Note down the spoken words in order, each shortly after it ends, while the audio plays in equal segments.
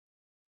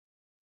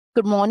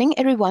Good morning,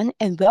 everyone,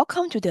 and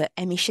welcome to the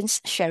Admissions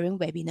Sharing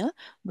webinar,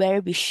 where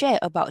we share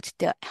about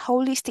the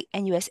holistic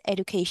NUS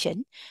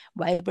education,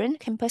 vibrant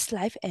campus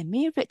life, and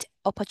myriad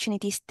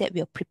opportunities that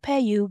will prepare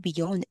you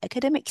beyond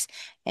academics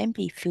and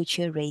be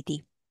future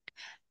ready.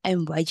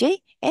 I'm YJ,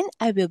 and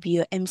I will be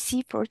your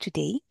MC for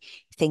today.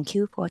 Thank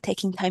you for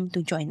taking time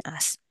to join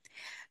us.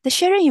 The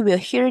sharing you will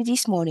hear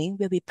this morning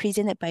will be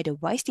presented by the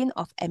Vice Dean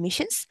of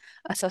Admissions,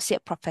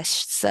 Associate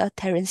Professor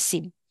Terence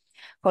Sim.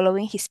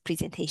 Following his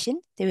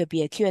presentation, there will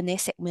be a Q&A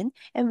segment,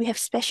 and we have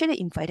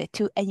specially invited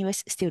two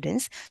NUS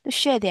students to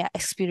share their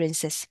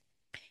experiences.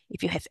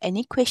 If you have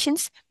any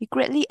questions, we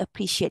greatly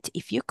appreciate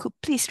if you could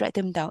please write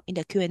them down in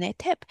the Q&A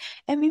tab,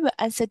 and we will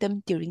answer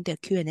them during the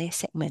Q&A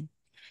segment.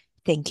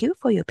 Thank you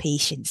for your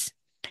patience.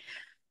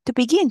 To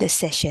begin the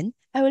session,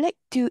 I would like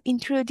to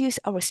introduce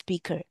our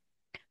speaker.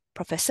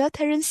 Professor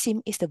Terence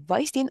Sim is the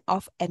Vice Dean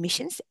of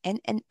Admissions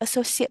and an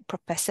Associate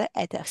Professor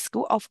at the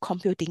School of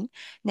Computing,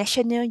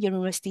 National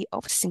University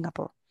of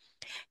Singapore.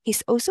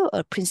 He's also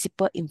a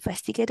Principal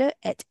Investigator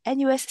at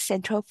NUS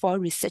Centre for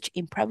Research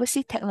in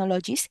Privacy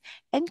Technologies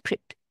and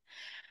𝐀𝐝𝐦𝐢𝐬𝐬𝐢𝐬𝐬.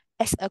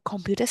 As a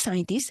computer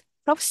scientist,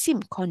 Prof.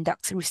 Sim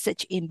conducts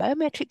research in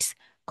biometrics,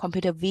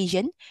 computer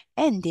vision,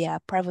 and their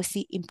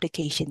privacy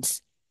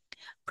implications.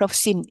 Prof.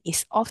 Sim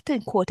is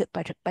often quoted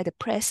by the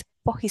press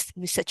for his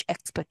research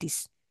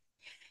expertise.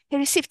 He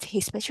received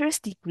his bachelor's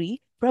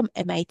degree from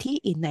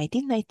MIT in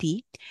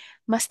 1990,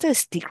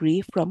 master's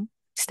degree from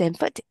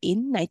Stanford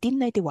in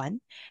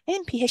 1991,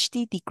 and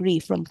PhD degree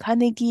from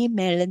Carnegie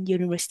Mellon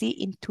University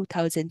in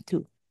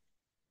 2002.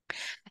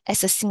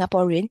 As a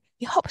Singaporean,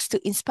 he hopes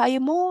to inspire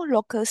more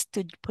locals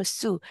to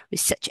pursue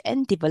research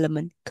and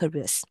development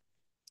careers.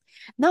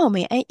 Now,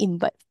 may I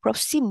invite Prof.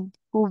 Sim,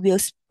 who will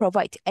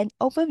provide an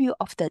overview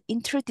of the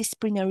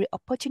interdisciplinary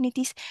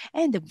opportunities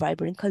and the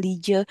vibrant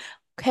collegiate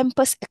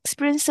campus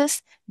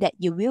experiences that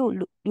you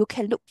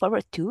can look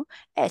forward to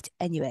at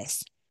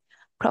NUS.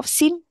 Prof.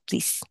 Sim,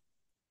 please.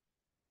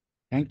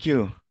 Thank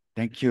you.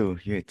 Thank you,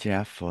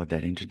 𝐸𝐬𝐬𝐢𝐬𝐬𝐬, for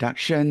that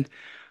introduction.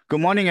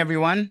 Good morning,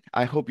 everyone.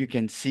 I hope you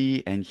can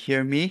see and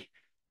hear me.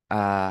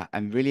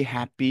 I'm really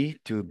happy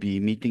to be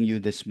meeting you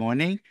this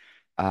morning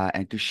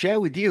and to share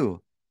with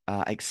you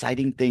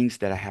exciting things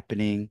that are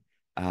happening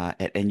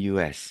at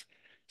NUS.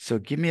 So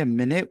give me a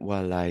minute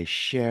while I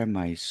share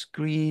my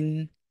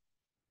screen.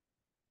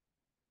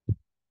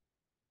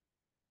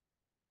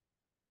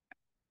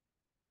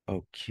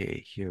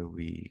 Okay, here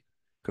we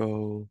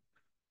go.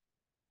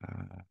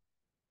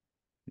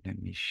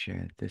 Let me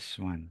share this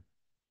one.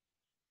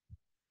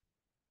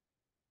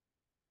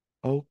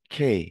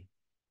 Okay.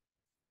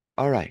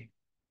 All right.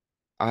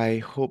 I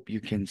hope you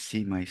can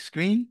see my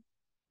screen.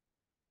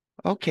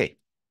 Okay.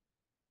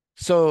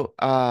 So,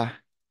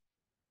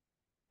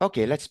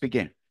 okay, let's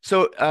begin.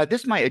 So,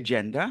 this is my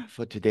agenda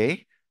for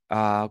today.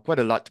 Quite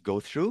a lot to go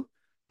through,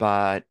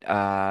 but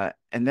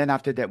and then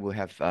after that we'll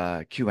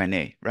have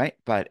Q&A, right?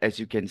 But as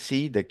you can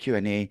see, the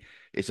Q&A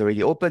is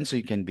already open, so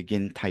you can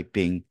begin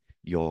typing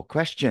your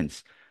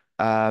questions.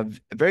 A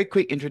very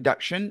quick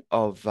introduction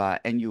of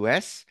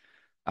NUS.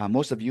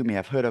 Most of you may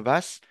have heard of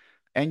us.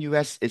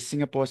 NUS is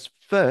Singapore's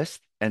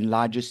first and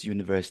largest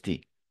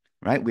university,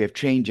 right? We have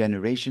trained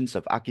generations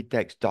of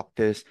architects,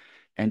 doctors,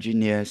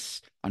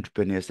 engineers,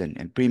 entrepreneurs,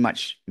 and pretty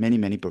much many,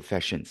 many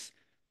professions.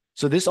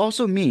 So this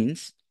also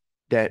means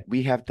that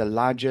we have the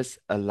largest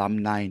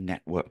alumni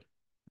network,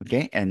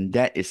 okay? And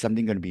that is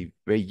something going to be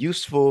very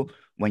useful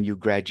when you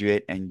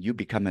graduate and you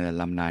become an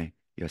alumni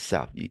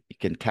yourself. You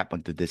can tap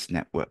onto this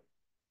network,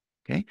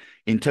 okay?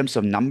 In terms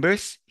of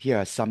numbers, here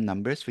are some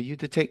numbers for you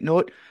to take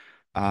note.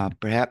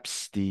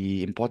 Perhaps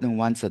the important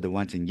ones are the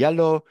ones in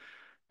yellow.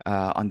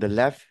 On the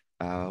left,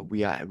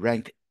 we are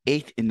ranked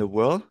 8th in the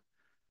world.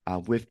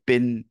 We've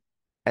been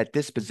at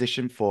this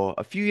position for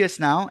a few years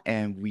now,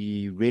 and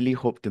we really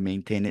hope to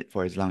maintain it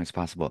for as long as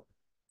possible.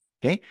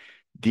 Okay.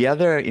 The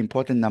other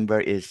important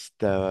number is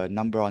the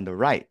number on the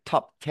right,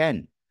 top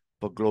 10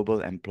 for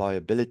global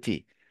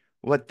employability.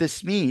 What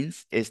this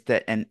means is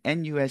that an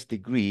NUS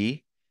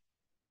degree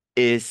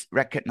is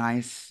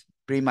recognized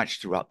pretty much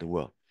throughout the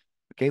world.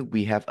 Okay.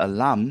 We have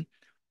alum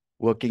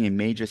working in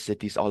major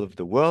cities all over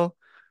the world.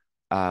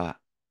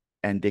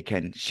 And they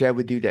can share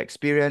with you their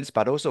experience,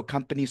 but also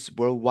companies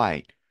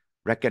worldwide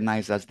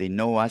recognize us, they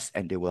know us,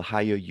 and they will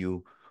hire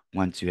you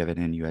once you have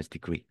an NUS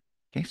degree.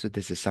 Okay, so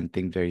this is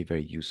something very,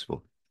 very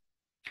useful.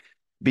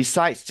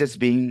 Besides just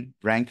being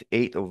ranked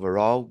 8th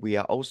overall, we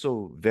are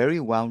also very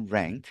well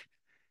ranked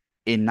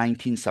in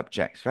 19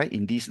 subjects, right?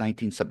 In these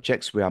 19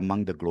 subjects, we are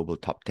among the global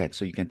top 10.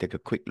 So you can take a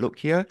quick look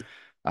here.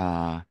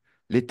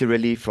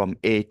 Literally from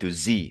A to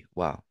Z.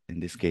 Wow, in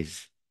this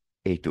case,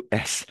 A to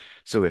S.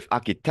 So with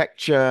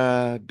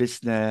architecture,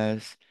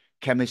 business,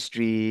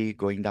 chemistry,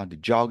 going down to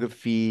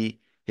geography,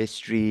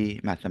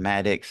 history,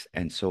 mathematics,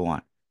 and so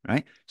on,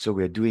 right? So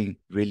we're doing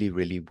really,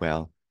 really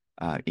well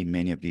in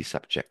many of these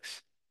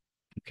subjects.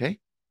 Okay?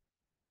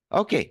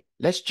 Okay,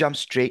 let's jump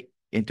straight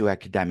into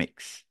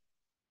academics.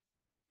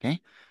 Okay?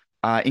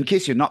 In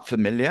case you're not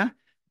familiar,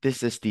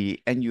 this is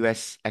the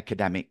NUS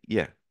academic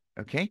year.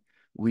 Okay?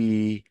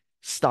 We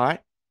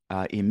start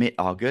in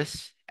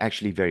mid-August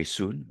actually very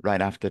soon,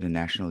 right after the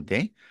National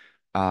Day.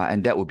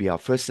 And that will be our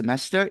first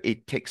semester.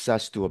 It takes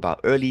us to about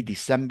early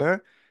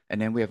December,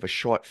 and then we have a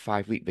short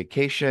 5-week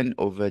vacation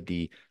over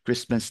the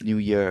Christmas, New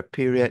Year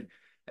period.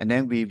 And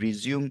then we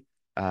resume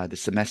the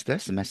semester.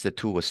 Semester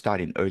 2 will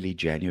start in early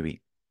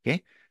January.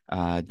 Okay.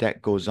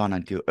 That goes on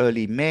until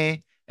early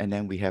May. And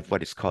then we have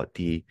what is called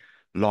the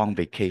long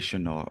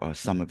vacation or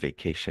summer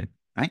vacation,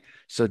 right?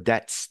 So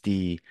that's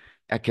the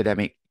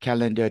academic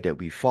calendar that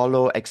we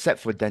follow,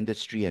 except for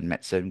dentistry and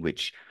medicine,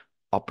 which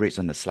operates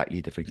on a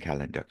slightly different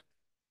calendar.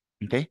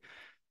 Okay.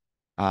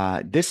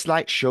 This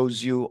slide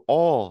shows you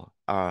all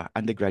our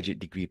undergraduate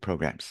degree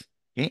programs.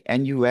 Okay.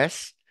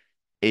 NUS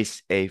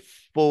is a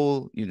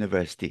full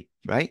university,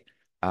 right?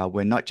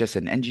 We're not just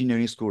an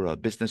engineering school or a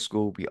business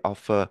school. We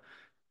offer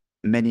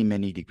many,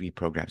 many degree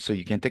programs. So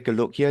you can take a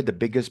look here. The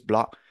biggest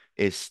block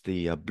is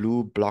the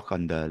blue block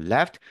on the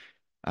left,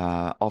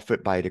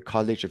 offered by the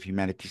College of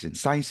Humanities and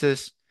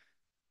Sciences.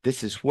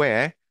 This is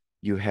where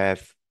you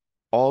have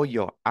all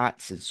your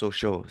arts and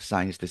social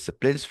science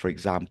disciplines, for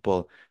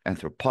example,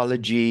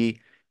 anthropology,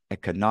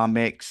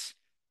 economics,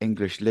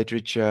 English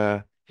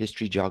literature,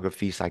 history,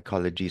 geography,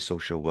 psychology,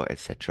 social work,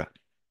 etc.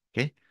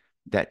 Okay,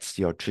 that's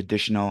your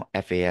traditional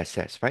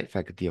FASS, right?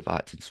 Faculty of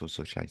Arts and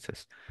Social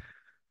Sciences.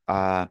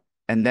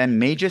 And then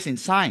majors in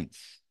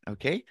science,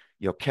 okay?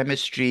 Your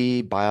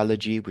chemistry,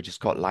 biology, which is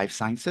called life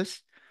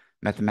sciences,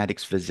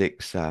 mathematics,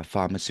 physics,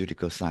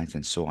 pharmaceutical science,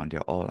 and so on. They're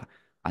all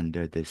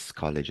under this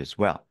college as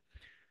well.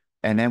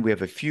 And then we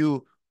have a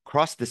few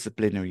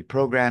cross-disciplinary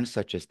programs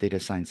such as data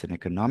science and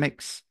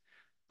economics,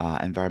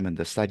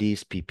 environmental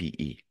studies,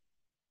 PPE.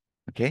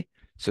 Okay,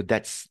 so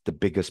that's the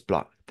biggest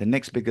block. The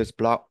next biggest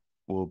block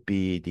will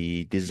be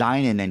the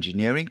Design and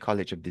Engineering,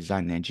 College of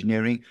Design and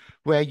Engineering,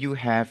 where you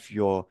have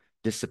your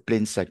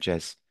disciplines such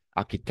as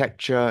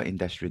architecture,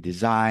 industrial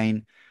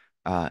design,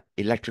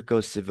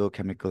 electrical, civil,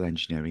 chemical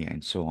engineering,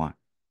 and so on.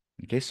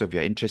 Okay, so if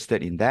you're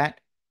interested in that,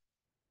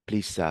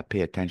 please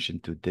pay attention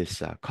to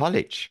this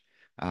college.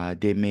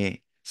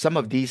 Some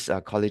of these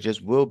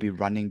colleges will be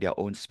running their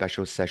own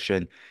special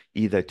session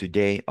either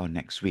today or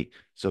next week.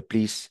 So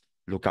please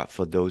look out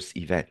for those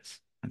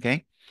events.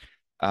 Okay.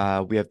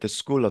 We have the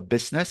School of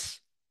Business,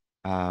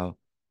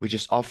 which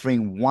is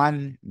offering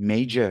one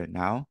major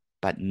now,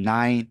 but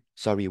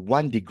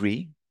one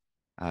degree.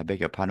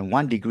 Beg your pardon,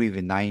 one degree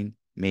with 9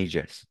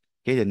 majors.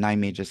 Okay, the 9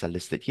 majors are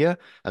listed here: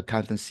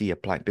 accountancy,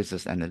 applied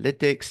business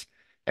analytics,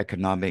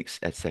 economics,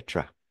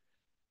 etc.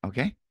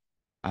 Okay.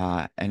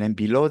 And then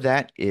below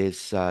that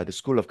is the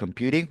School of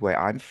Computing, where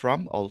I'm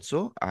from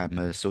also. I'm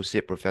an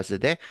associate professor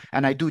there,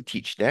 and I do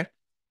teach there.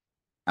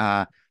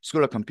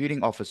 School of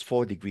Computing offers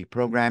 4 degree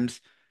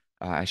programs,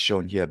 as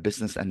shown here: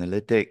 business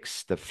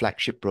analytics, the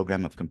flagship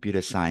program of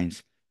computer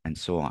science, and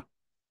so on.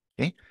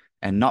 Okay,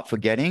 and not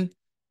forgetting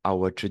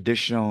our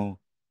traditional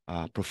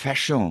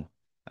professional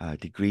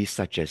degrees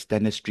such as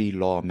dentistry,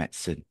 law,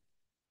 medicine.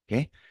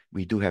 Okay,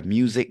 we do have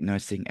music,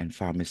 nursing, and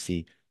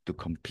pharmacy to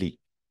complete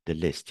the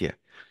list here.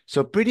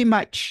 So pretty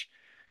much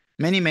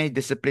many, many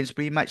disciplines,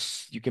 pretty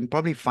much you can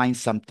probably find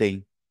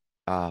something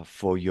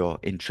for your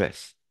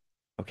interest.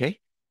 Okay.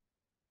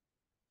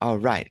 All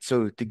right.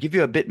 So to give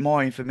you a bit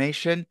more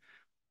information,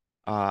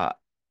 uh,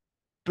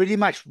 pretty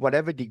much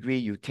whatever degree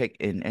you take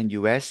in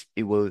NUS,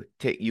 it will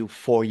take you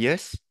 4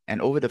 years.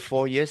 And over the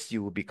 4 years,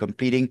 you will be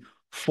completing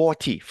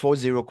 40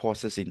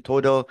 courses in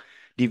total,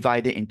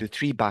 divided into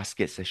 3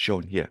 baskets as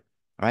shown here,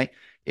 right?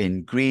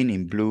 In green,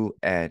 in blue,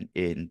 and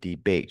in the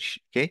beige,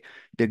 okay?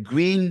 The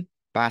green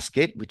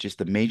basket, which is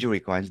the major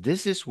requirements,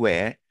 this is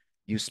where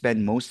you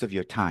spend most of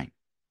your time,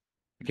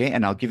 okay?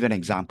 And I'll give you an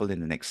example in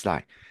the next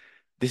slide.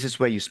 This is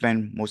where you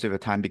spend most of your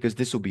time because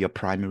this will be your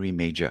primary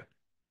major,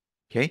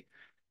 okay?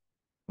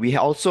 We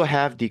also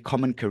have the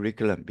common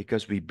curriculum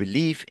because we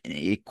believe in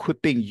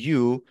equipping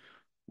you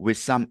with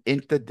some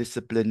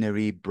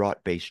interdisciplinary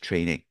broad-based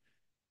training.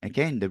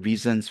 Okay, and the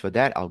reasons for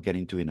that I'll get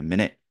into in a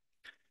minute.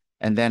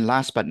 And then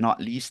last but not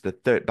least, the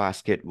third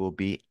basket will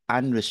be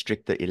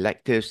unrestricted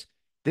electives.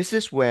 This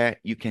is where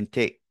you can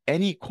take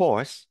any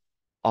course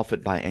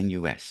offered by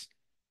NUS.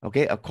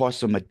 Okay, a course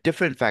from a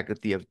different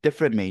faculty of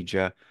different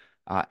major,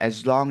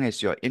 as long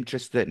as you're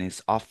interested and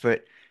it's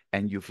offered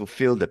and you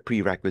fulfill the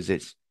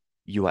prerequisites,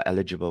 you are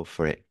eligible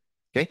for it.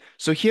 Okay,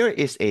 so here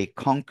is a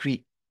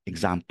concrete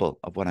example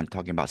of what I'm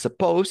talking about.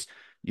 Suppose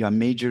you are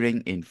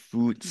majoring in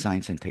food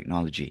science and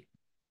technology.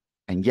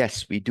 And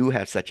yes, we do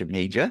have such a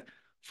major,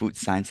 food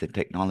science and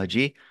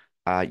technology.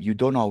 You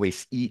don't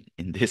always eat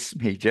in this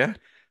major.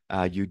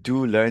 You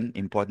do learn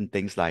important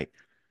things like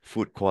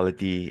food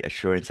quality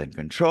assurance and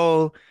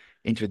control,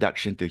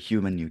 introduction to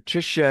human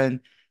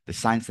nutrition, the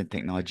science and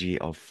technology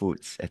of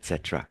foods,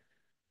 etc.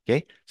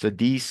 Okay, so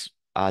these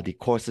are the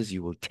courses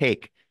you will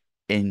take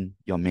in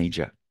your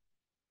major.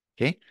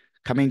 Okay,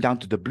 coming down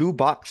to the blue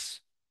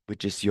box,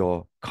 which is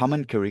your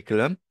common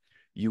curriculum,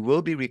 you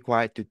will be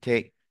required to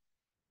take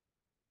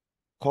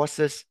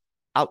courses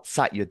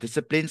outside your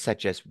discipline,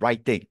 such as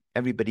writing.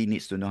 Everybody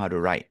needs to know how to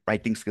write.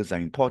 Writing skills are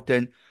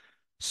important.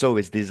 So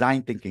is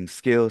design thinking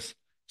skills.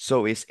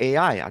 So is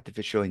AI,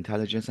 artificial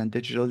intelligence, and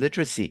digital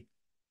literacy.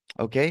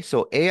 Okay,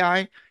 so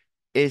AI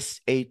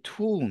is a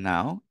tool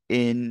now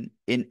in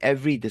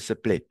every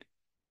discipline.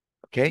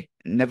 Okay,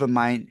 never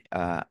mind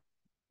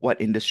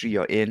what industry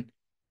you're in,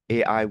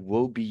 AI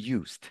will be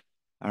used.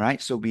 All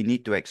right, so we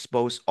need to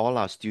expose all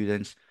our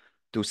students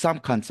to some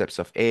concepts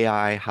of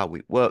AI, how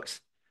it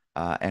works,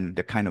 and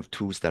the kind of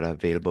tools that are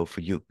available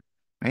for you.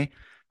 Right,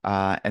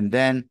 and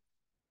then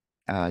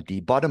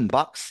the bottom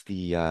box,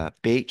 the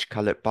beige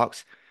colored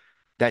box,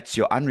 that's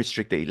your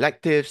unrestricted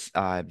electives.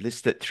 I've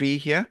listed three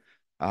here.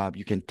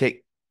 You can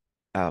take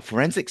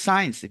forensic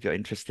science if you're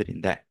interested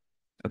in that.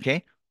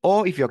 Okay.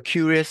 Or if you're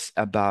curious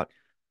about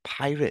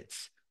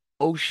pirates,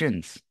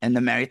 oceans, and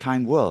the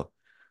maritime world.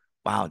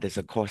 Wow, there's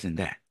a course in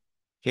that.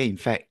 Okay. In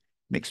fact,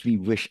 makes me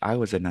wish I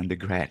was an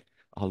undergrad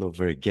all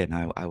over again.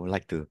 I would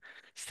like to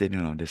sit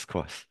in on this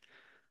course.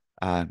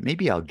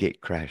 Maybe I'll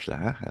gate crash lah.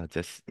 Huh? I'll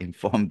just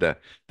inform the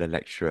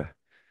lecturer.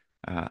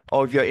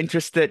 Or if you're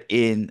interested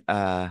in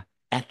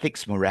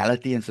ethics,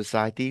 morality, and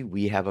society,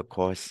 we have a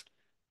course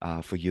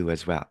for you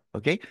as well.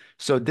 Okay,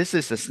 so this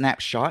is a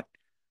snapshot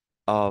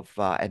of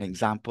an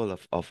example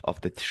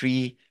of the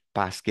three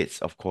baskets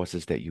of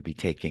courses that you'll be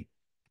taking.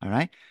 All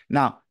right.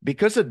 Now,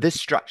 because of this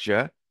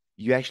structure,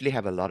 you actually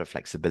have a lot of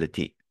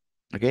flexibility.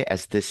 Okay,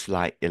 as this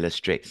slide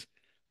illustrates.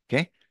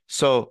 Okay,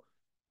 so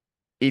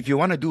if you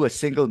want to do a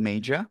single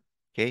major,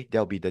 okay,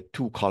 there'll be the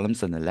two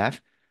columns on the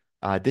left.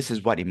 This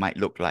is what it might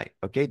look like.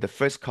 Okay, the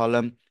first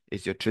column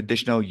is your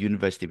traditional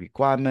university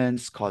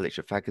requirements, college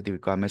or faculty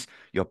requirements,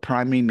 your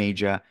primary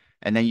major,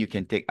 and then you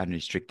can take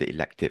unrestricted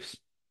electives.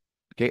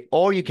 Okay,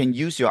 or you can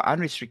use your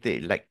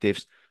unrestricted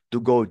electives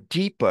to go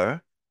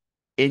deeper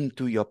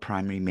into your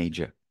primary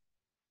major.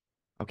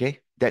 Okay,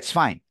 that's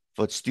fine.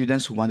 For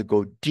students who want to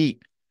go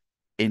deep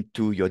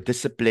into your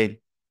discipline,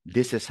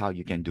 this is how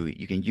you can do it.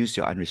 You can use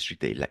your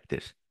unrestricted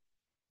electives.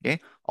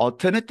 Okay.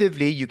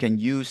 Alternatively, you can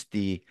use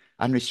the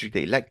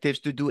unrestricted electives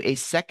to do a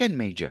second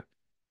major.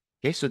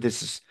 Okay. So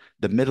this is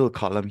the middle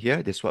column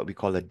here. This is what we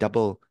call a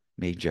double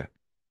major.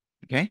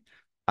 Okay.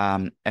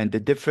 And the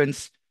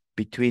difference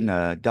between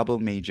a double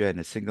major and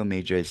a single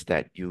major is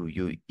that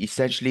you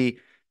essentially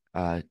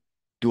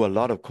do a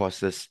lot of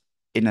courses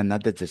in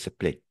another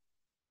discipline.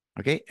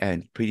 Okay.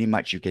 And pretty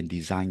much you can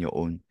design your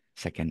own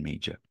second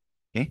major.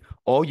 Okay.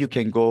 Or you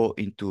can go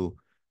into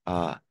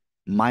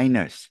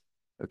minors.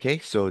 Okay.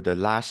 So the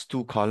last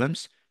two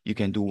columns, you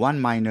can do one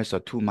minors or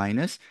two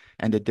minors.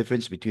 And the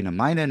difference between a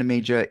minor and a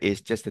major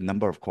is just the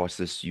number of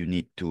courses you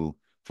need to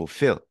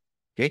fulfill.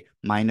 Okay.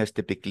 Minors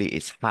typically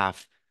is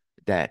half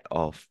that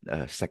of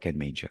a second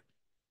major.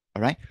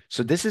 All right.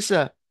 So this is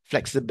a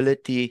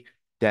flexibility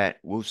that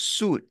will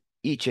suit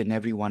each and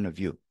every one of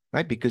you,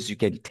 right? Because you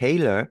can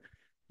tailor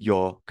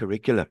your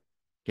curriculum,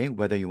 okay?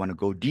 Whether you want to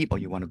go deep or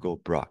you want to go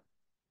broad,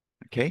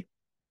 okay?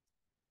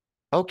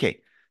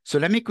 Okay. So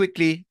let me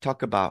quickly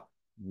talk about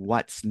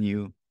what's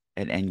new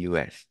at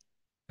NUS,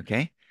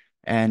 okay?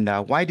 And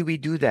why do we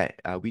do that?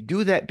 We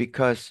do that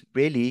because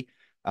really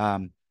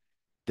the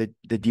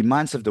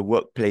demands of the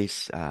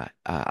workplace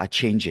are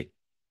changing.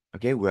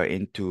 Okay, we're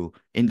into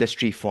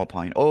Industry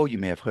 4.0. You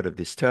may have heard of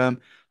this term,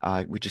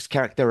 which is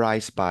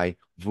characterized by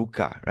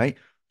VUCA, right?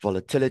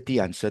 Volatility,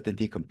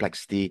 uncertainty,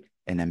 complexity,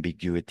 and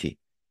ambiguity.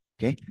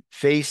 Okay,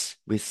 faced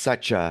with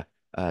such a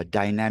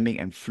dynamic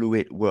and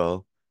fluid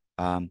world,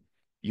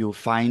 you'll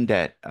find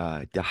that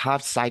the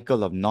half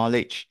cycle of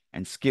knowledge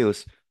and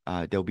skills,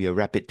 there'll be a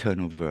rapid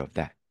turnover of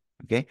that.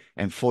 Okay,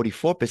 and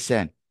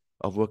 44%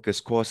 of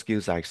workers' core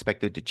skills are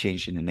expected to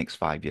change in the next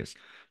 5 years.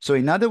 So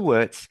in other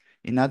words,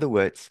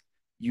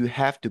 you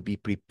have to be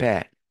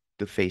prepared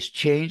to face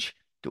change,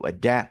 to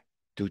adapt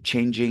to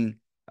changing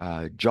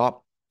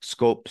job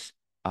scopes,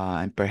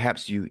 and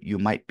perhaps you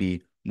might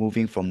be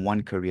moving from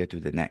one career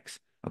to the next.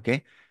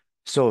 Okay,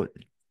 so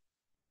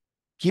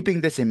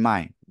keeping this in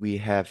mind, we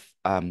have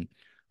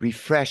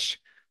refreshed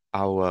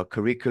our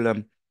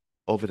curriculum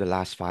over the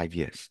last 5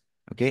 years.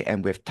 Okay,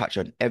 and we've touched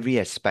on every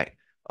aspect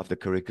of the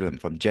curriculum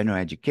from general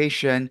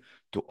education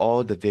to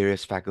all the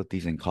various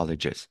faculties and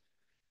colleges.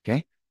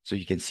 Okay, so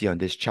you can see on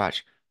this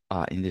chart,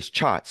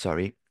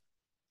 sorry,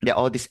 that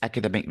all this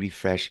academic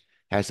refresh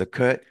has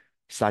occurred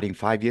starting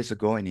 5 years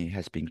ago and it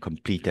has been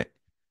completed.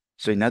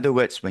 So in other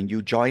words, when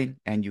you join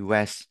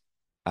NUS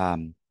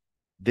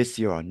this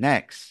year or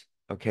next,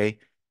 okay,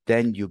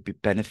 then you'll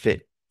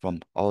benefit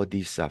from all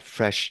these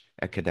fresh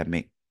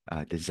academic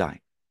design.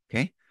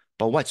 Okay,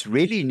 but what's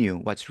really new,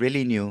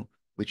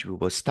 which we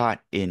will start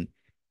in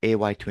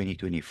AY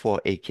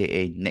 2024,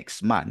 aka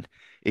next month,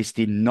 is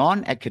the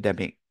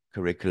non-academic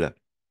curriculum.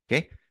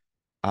 Okay,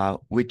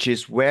 which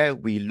is where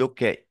we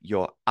look at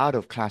your out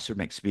of classroom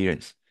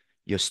experience,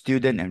 your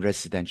student and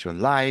residential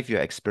life,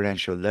 your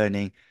experiential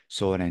learning,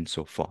 so on and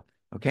so forth.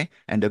 Okay,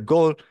 and the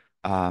goal,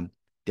 there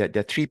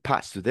are three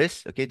parts to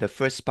this. Okay, the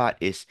first part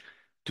is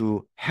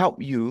to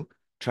help you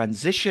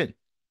transition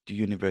to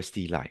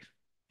university life.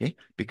 Okay,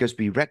 because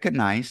we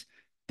recognize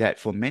that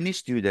for many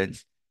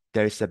students,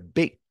 there is a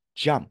big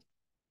jump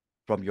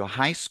from your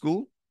high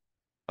school,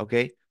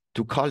 okay,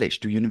 to college,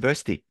 to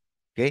university.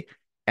 Okay,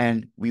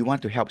 and we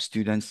want to help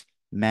students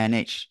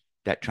manage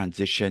that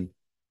transition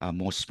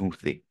more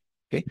smoothly.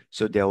 Okay,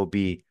 so there will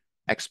be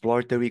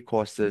exploratory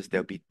courses.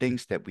 There'll be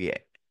things that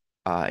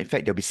in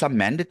fact, there'll be some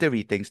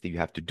mandatory things that you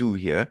have to do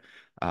here,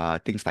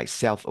 things like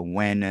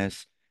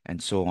self-awareness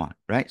and so on,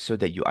 right? So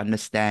that you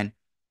understand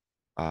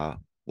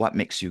what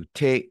makes you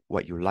tick,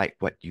 what you like,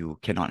 what you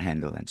cannot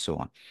handle, and so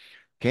on.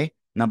 Okay.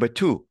 Number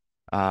two,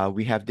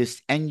 we have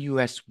this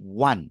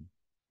NUS1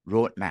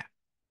 roadmap.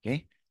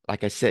 Okay.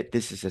 Like I said,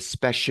 this is a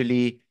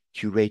specially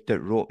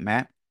curated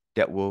roadmap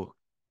that will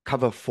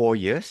cover 4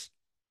 years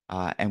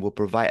and will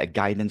provide a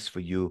guidance for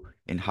you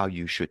in how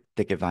you should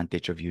take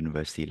advantage of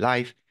university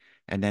life.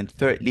 And then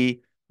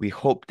thirdly, we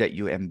hope that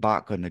you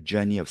embark on a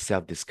journey of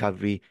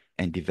self-discovery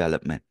and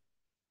development.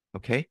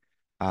 Okay.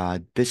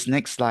 This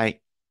next slide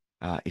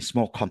is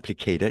more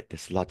complicated.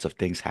 There's lots of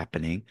things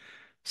happening.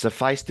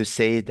 Suffice to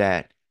say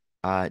that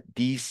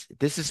this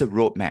is a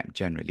roadmap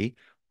generally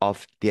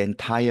of the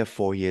entire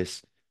 4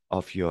 years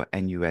of your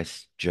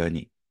NUS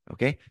journey.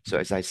 Okay. So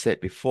as I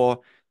said before,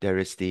 there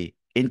is the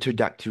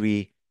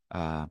introductory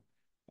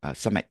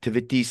some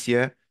activities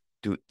here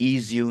to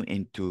ease you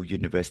into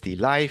university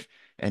life.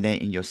 And then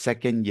in your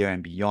second year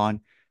and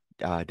beyond,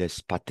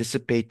 there's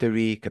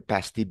participatory,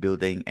 capacity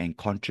building, and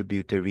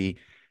contributory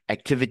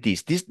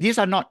activities. These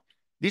are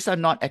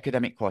not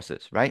academic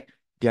courses, right?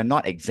 They are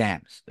not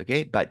exams,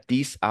 okay? But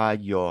these are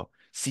your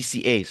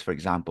CCAs, for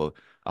example,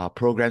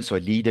 programs for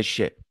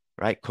leadership,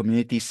 right?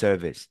 Community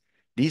service.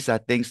 These are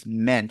things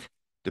meant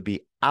to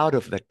be out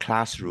of the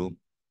classroom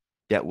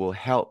that will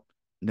help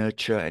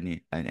nurture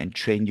and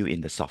train you in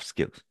the soft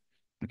skills.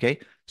 Okay,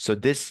 so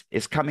this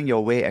is coming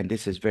your way, and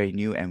this is very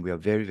new, and we are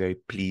very, very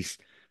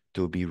pleased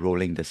to be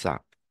rolling this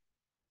out.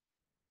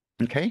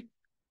 Okay,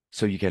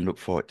 so you can look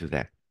forward to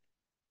that.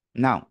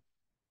 Now,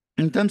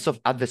 in terms of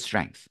other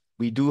strengths,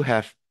 we do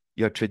have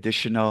your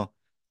traditional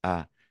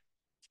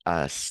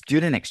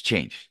student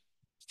exchange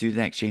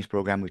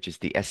program, which is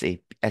the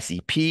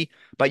SEP,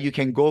 but you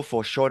can go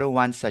for shorter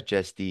ones such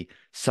as the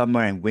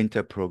summer and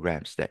winter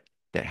programs that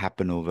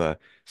happen over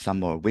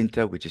summer or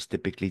winter, which is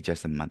typically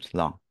just a month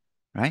long,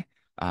 right?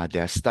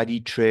 There are study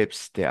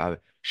trips, there are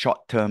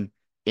short-term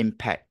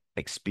impact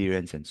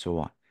experience, and so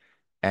on.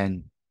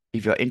 And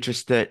if you're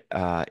interested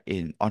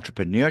in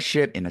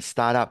entrepreneurship in a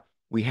startup,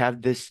 we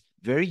have this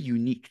very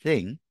unique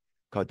thing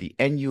called the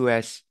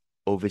NUS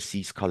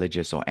Overseas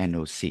Colleges, or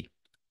NOC.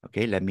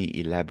 Okay, let me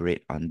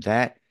elaborate on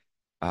that,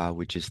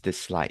 which is this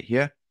slide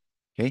here.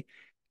 Okay,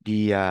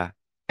 the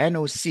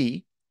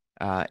NOC,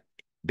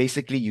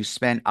 basically you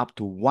spend up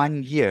to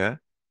 1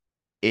 year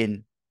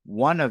in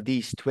one of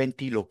these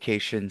 20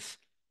 locations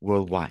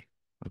worldwide,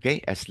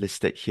 okay, as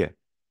listed here.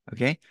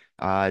 Okay,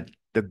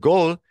 the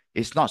goal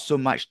is not so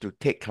much to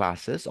take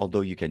classes,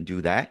 although you can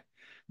do that.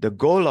 The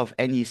goal of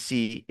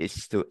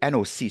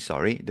NOC,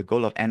 sorry, the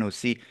goal of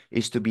NOC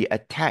is to be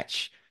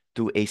attached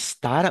to a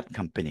startup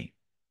company.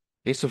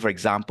 Okay, so for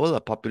example,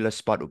 a popular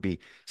spot would be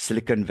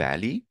Silicon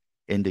Valley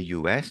in the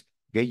US.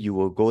 Okay, you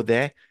will go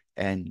there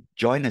and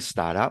join a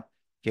startup.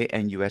 Okay,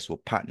 and US will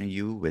partner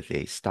you with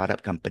a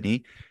startup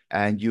company,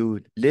 and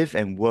you live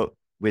and work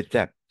with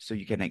them. So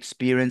you can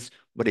experience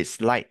what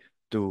it's like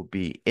to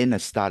be in a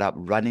startup,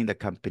 running the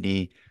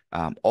company,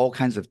 all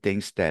kinds of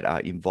things that are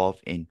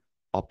involved in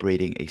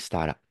operating a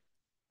startup.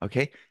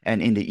 Okay,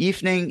 and in the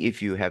evening,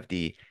 if you have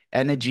the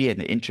energy and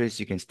the interest,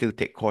 you can still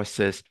take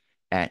courses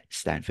at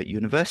Stanford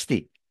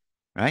University,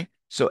 right?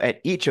 So at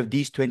each of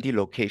these 20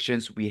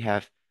 locations, we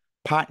have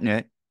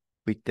partnered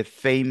with the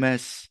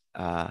famous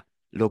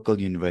local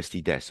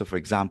university there. So for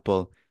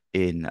example,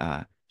 in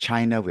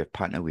China, we've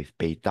partnered with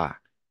Beida.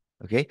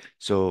 Okay,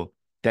 so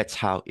that's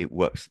how it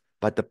works.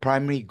 But the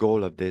primary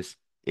goal of this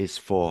is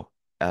for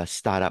a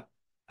startup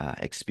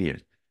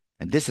experience.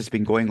 And this has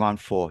been going on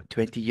for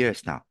 20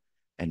 years now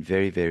and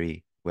very,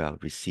 very well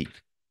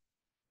received.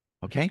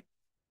 Okay.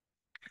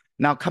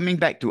 Now, coming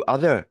back to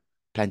other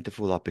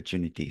plentiful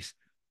opportunities,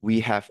 we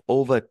have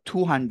over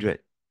 200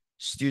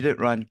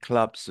 student-run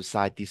clubs,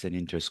 societies, and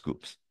interest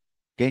groups,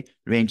 okay,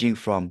 ranging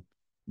from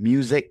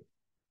music,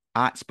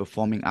 arts,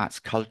 performing arts,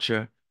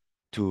 culture,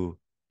 to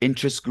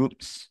interest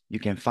groups. You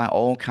can find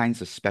all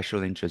kinds of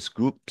special interest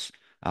groups.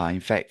 In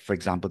fact, for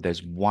example,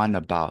 there's one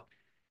about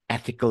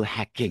ethical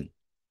hacking,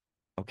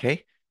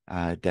 okay,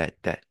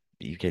 that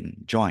you can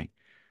join.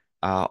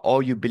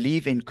 Or you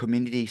believe in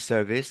community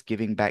service,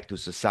 giving back to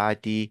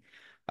society,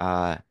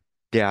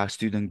 there are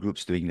student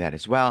groups doing that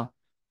as well.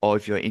 Or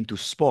if you're into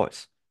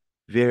sports,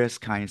 various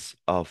kinds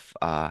of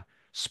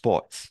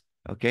sports,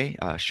 okay?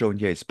 Shown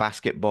here is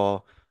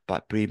basketball,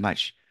 but pretty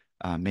much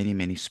many,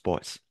 many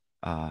sports,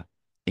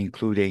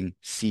 including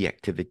sea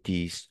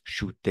activities,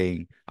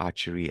 shooting,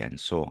 archery, and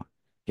so on,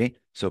 okay?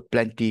 So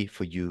plenty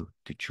for you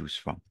to choose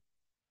from.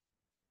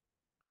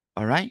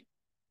 All right?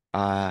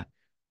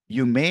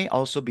 You may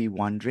also be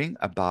wondering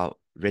about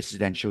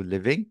residential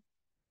living.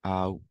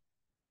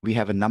 We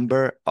have a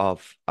number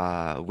of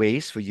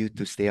ways for you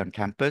to stay on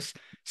campus.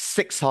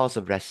 6 halls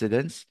of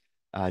residence.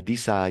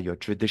 These are your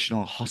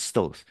traditional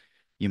hostels.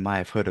 You might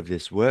have heard of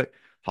this word,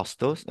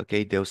 hostels.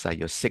 Okay, those are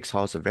your 6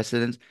 halls of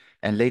residence.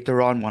 And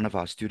later on, one of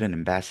our student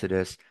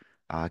ambassadors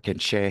can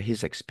share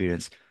his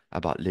experience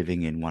about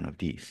living in one of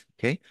these.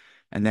 Okay.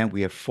 And then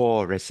we have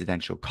 4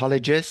 residential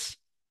colleges.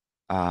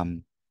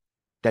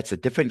 That's a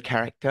different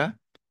character.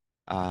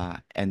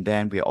 And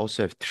then we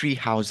also have 3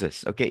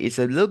 houses. Okay. It's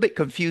a little bit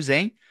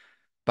confusing,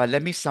 but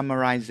let me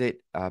summarize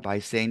it by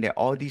saying that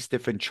all these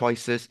different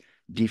choices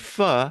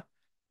differ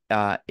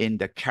in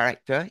the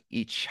character.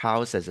 Each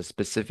house has a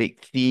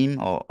specific theme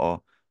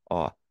or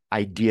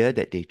idea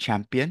that they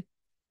champion.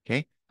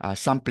 Okay.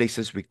 Some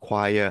places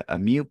require a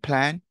meal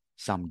plan,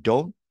 some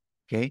don't.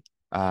 Okay.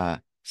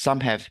 Some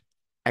have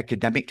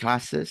academic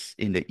classes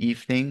in the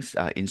evenings,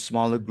 in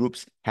smaller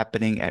groups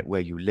happening at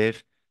where you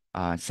live.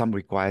 Some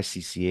require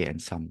CCA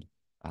and some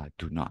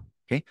do not.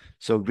 Okay.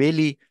 So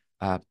really,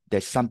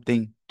 there's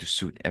something to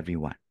suit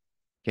everyone.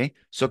 Okay.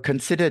 So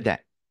consider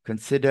that.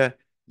 Consider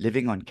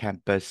living on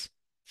campus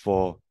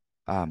for,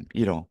 1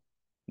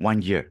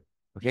 year.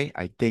 Okay.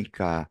 I think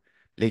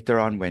later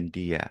on when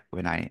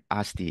I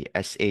ask the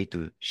SA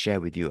to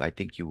share with you, I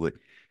think you would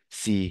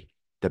see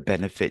the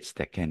benefits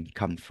that can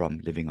come from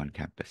living on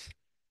campus.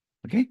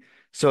 Okay,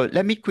 so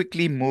let me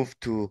quickly move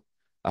to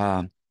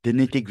the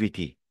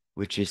nitty-gritty,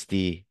 which is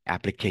the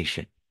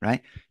application,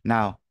 right?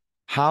 Now,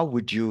 how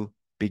would you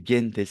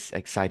begin this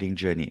exciting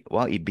journey?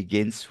 Well, it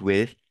begins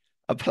with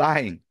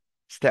applying.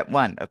 Step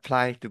 1,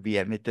 apply to be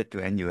admitted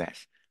to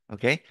NUS.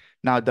 Okay,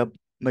 now the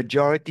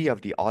majority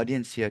of the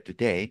audience here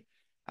today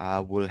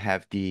will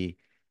have the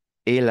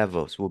A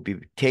levels, will be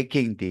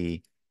taking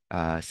the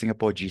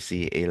Singapore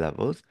GCE A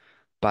levels,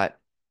 but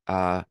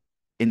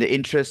in the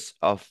interest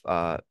of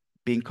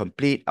being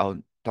complete, I'll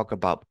talk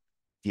about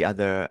the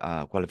other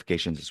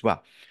qualifications as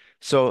well.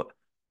 So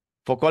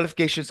for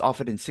qualifications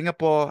offered in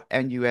Singapore,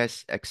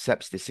 NUS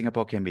accepts the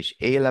Singapore Cambridge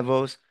A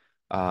levels.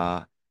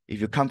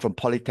 If you come from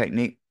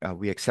Polytechnic,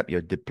 we accept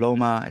your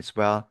diploma as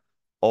well,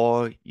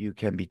 or you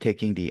can be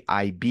taking the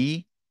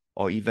IB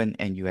or even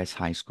NUS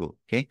High School.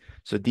 Okay,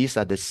 so these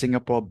are the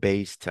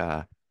Singapore-based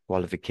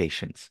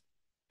qualifications.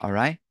 All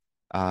right.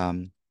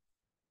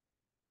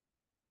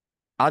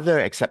 Other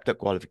accepted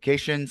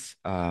qualifications,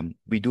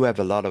 we do have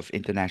a lot of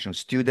international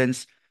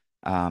students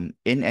in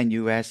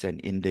NUS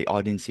and in the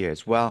audience here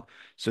as well.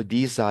 So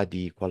these are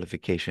the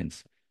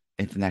qualifications: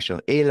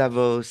 international A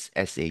levels,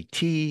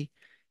 SAT,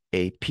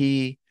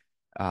 AP,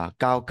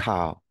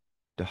 𝐀𝐝𝐦𝐢𝐬𝐬𝐢𝐸,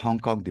 the Hong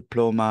Kong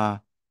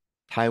diploma,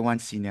 Taiwan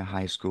Senior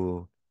High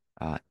School,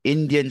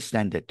 Indian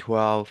Standard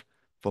 12,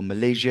 from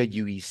Malaysia,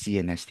 UEC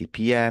and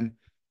STPM,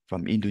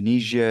 from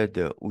Indonesia,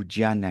 the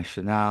Ujian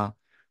Nasional,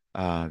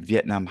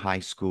 Vietnam High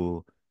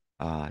School,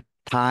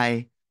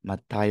 Thai,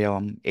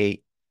 Matayom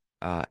 8,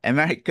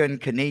 American,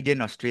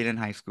 Canadian, Australian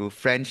High School,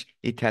 French,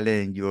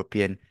 Italian, and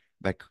European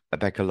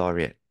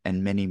baccalaureate,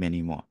 and many,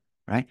 many more,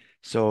 right?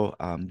 So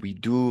we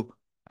do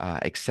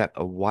accept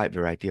a wide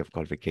variety of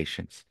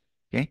qualifications,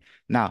 okay?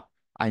 Now,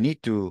 I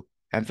need to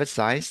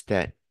emphasize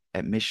that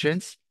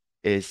admissions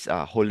is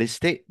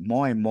holistic.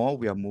 More and more,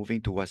 we are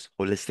moving towards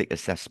holistic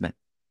assessment,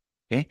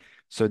 okay?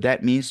 So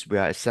that means we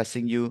are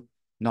assessing you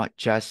not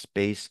just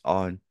based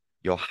on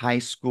your high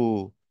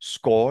school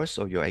scores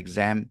or your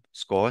exam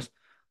scores,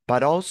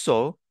 but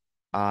also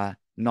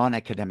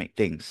non-academic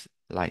things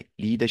like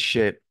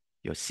leadership,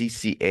 your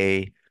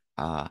CCA,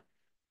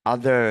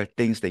 other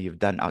things that you've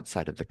done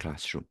outside of the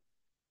classroom.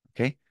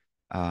 Okay.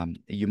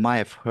 You might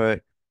have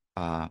heard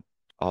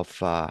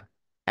of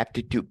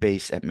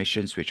aptitude-based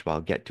admissions, which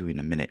I'll get to in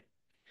a minute.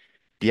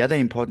 The other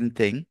important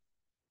thing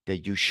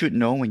that you should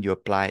know when you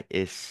apply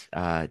is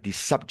the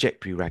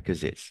subject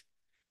prerequisites.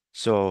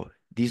 So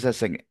these are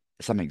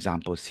some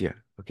examples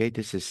here. Okay,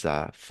 this is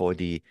for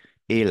the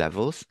A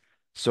levels.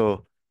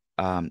 So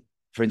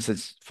for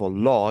instance, for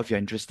law, if you're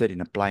interested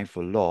in applying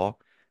for law,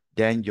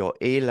 then your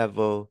A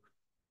level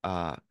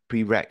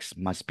prereqs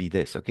must be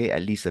this, okay?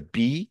 At least a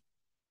B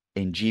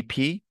in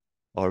GP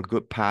or a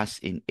good pass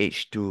in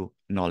H2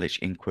 knowledge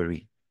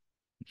inquiry,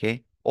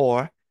 okay?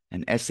 Or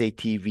an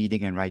SAT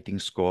reading and writing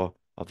score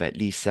of at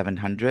least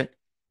 700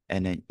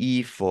 and an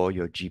E for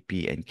your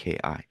GP and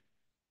KI,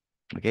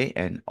 okay?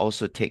 And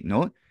also take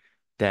note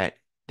that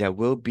there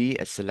will be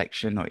a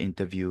selection or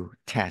interview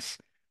test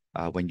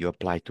when you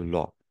apply to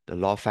law. The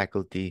law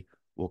faculty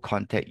will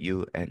contact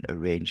you and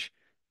arrange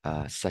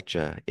such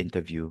an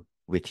interview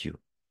with you,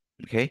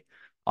 okay?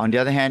 On the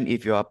other hand,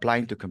 if you're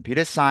applying to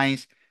computer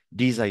science,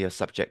 these are your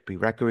subject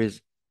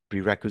prerequisites: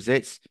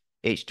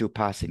 H2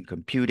 pass in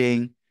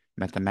computing,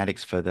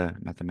 mathematics further,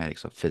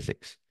 mathematics or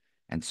physics,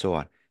 and so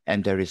on.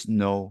 And there is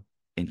no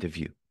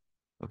interview,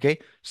 okay?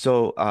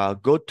 So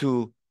go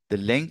to the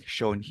link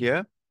shown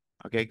here.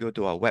 Okay, go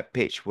to our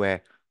webpage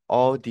where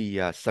all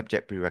the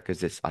subject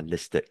prerequisites are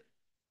listed.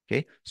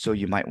 Okay, so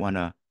you might want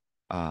to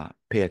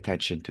pay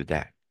attention to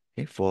that,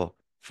 okay,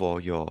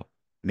 for your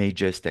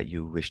majors that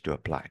you wish to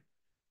apply.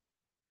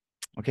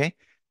 Okay,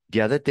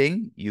 the other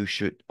thing you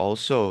should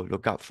also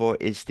look out for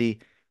is the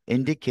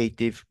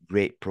indicative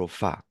grade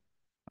profile.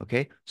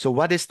 Okay, so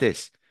what is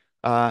this?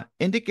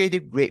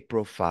 Indicative grade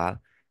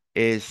profile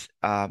is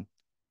a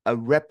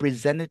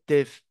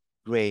representative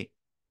grade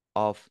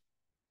of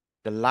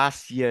the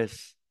last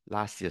year's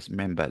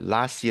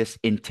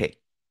intake.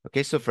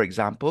 Okay, so for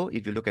example,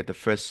 if you look at the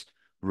first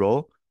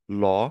row,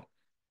 law,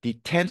 the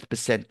 10th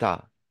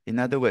percentile, in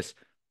other words,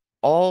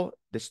 all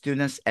the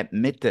students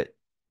admitted,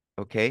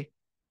 okay,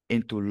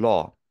 into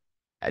law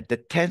at the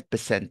 10th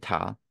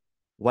percentile,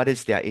 what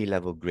is their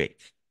A-level grade?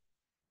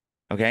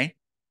 Okay,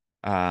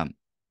 um,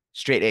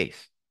 straight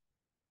A's.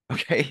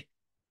 Okay,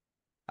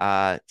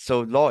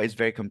 so law is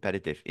very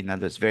competitive. In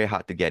other words, very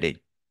hard to get in.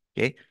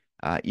 Okay,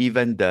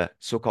 even the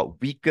so-called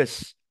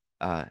weakest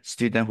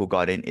student who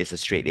got in is a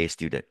straight A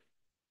student.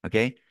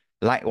 Okay,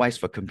 likewise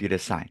for computer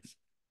science.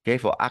 Okay,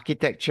 for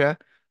architecture,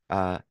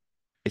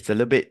 it's a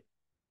little bit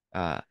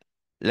uh,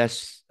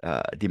 less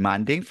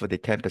demanding for the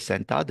 10th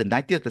percentile. The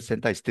 90th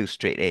percentile is still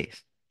straight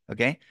A's.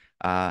 Okay,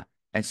 uh,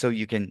 and so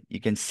you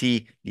can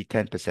see the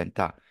 10th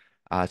percentile.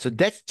 So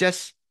that's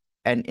just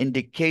an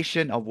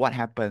indication of what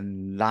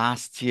happened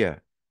last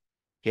year.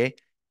 Okay,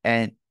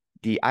 and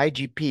the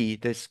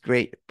IGP, this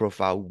grade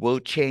profile, will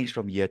change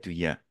from year to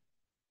year.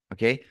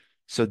 Okay,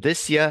 so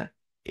this year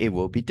it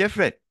will be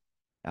different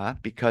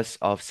because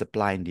of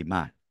supply and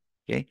demand.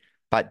 Okay,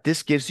 but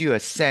this gives you a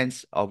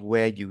sense of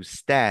where you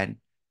stand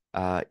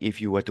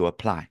if you were to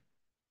apply.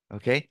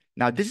 Okay,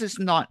 now this is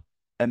not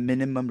a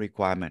minimum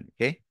requirement.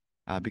 Okay,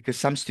 because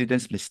some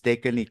students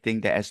mistakenly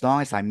think that as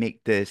long as I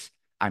make this,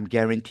 I'm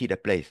guaranteed a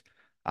place.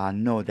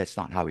 No, that's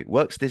not how it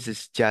works. This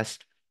is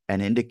just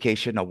an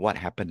indication of what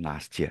happened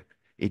last year.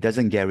 It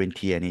doesn't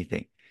guarantee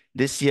anything.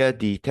 This year,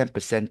 the 10th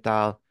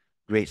percentile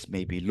grades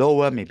may be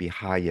lower, maybe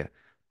higher,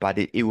 but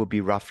it will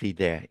be roughly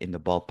there in the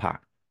ballpark.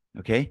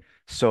 Okay,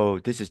 so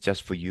this is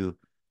just for you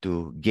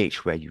to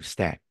gauge where you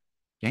stand.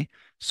 Okay,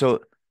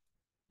 so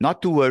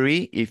not to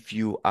worry if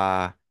you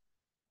are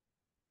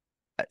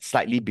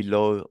slightly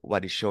below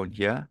what is shown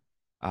here,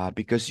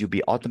 because you'll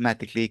be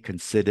automatically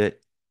considered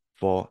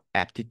for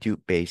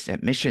aptitude-based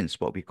admissions,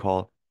 what we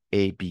call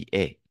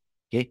ABA.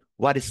 Okay,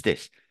 what is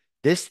this?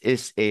 This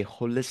is a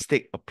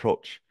holistic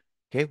approach,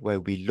 okay, where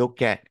we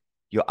look at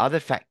your other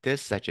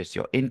factors such as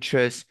your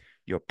interest,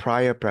 your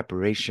prior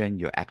preparation,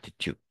 your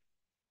aptitude.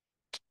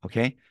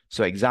 Okay,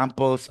 so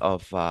examples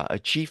of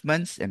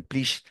achievements, and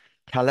please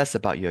tell us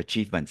about your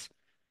achievements.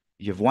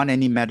 You've won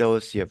any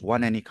medals, you have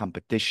won any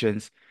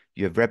competitions,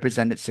 you have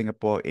represented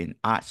Singapore in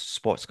arts,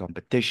 sports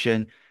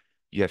competition,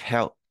 you have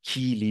held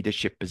key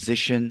leadership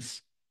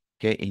positions,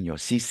 okay, in your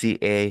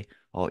CCA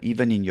or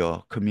even in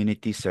your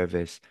community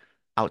service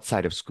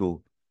outside of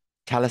school.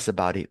 Tell us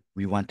about it.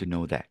 We want to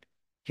know that,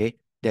 okay?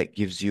 That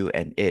gives you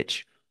an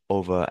edge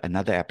over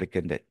another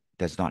applicant that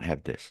does not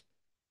have this,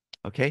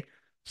 okay?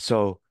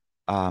 So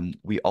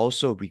we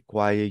also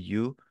require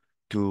you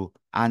to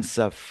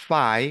answer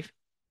 5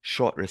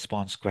 short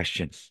response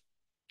questions.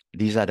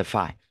 These are the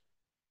 5.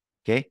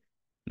 Okay.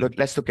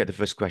 Let's look at the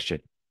first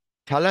question.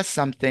 Tell us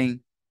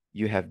something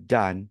you have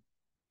done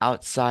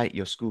outside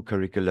your school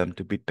curriculum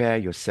to prepare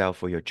yourself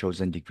for your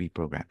chosen degree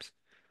programs.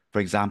 For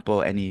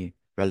example, any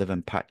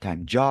relevant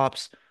part-time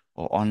jobs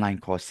or online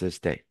courses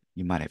that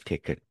you might have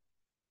taken.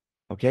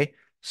 Okay.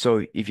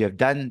 So if you have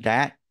done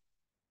that,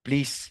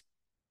 please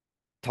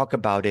talk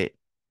about it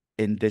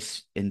in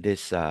this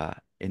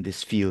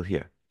field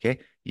here. Okay.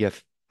 You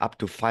have up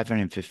to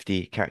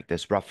 550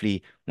 characters,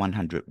 roughly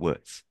 100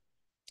 words.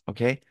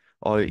 Okay.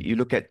 Or you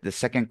look at the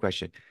second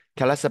question.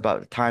 Tell us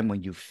about a time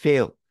when you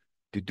failed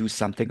to do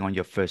something on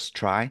your first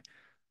try,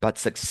 but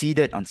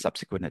succeeded on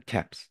subsequent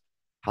attempts.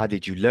 How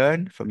did you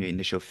learn from your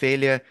initial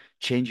failure,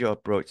 change your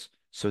approach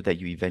so that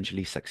you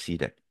eventually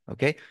succeeded?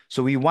 Okay.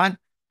 So we want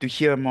to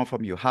hear more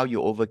from you, how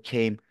you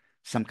overcame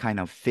some kind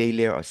of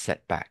failure or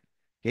setback.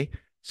 Okay.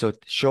 So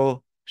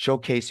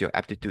showcase your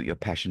aptitude, your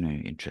passion, and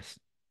your interest.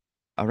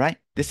 All right.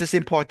 This is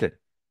important.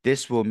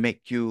 This will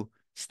make you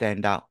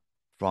stand out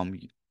from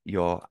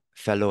your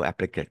fellow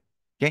applicant.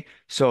 Okay.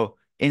 So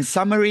in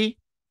summary,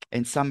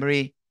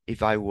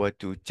 if I were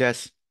to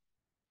just,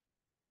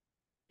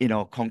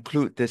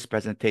 conclude this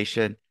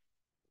presentation,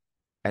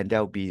 and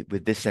that'll be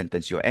with this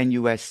sentence: your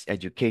NUS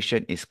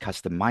education is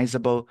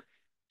customizable,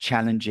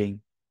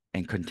 challenging,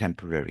 and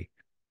contemporary.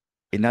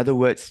 In other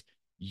words,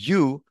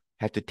 you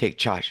have to take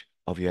charge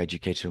of your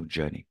educational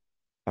journey.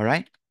 All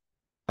right.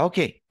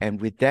 Okay. And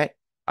with that,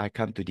 I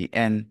come to the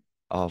end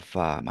of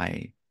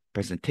my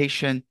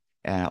presentation.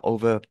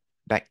 Over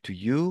back to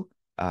you,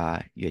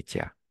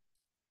 𝐤𝐬𝐬𝐢𝐬𝐬𝐤.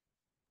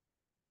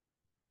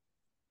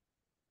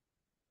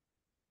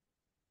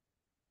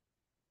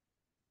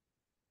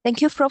 Thank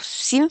you, Prof.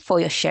 Sim, for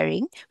your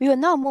sharing. We will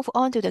now move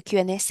on to the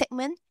Q&A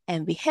segment,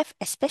 and we have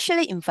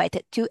especially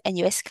invited 2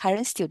 NUS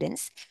current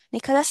students,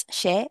 Nicholas,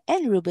 Shay,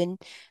 and Reuben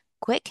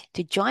Quek,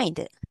 to join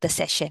the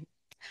session.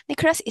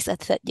 Nicholas is a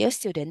third-year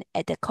student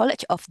at the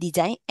College of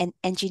Design and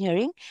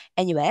Engineering,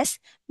 NUS,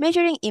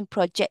 majoring in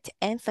Project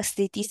and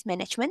Facilities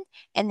Management,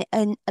 and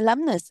an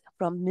alumnus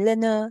from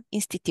Learner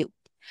Institute.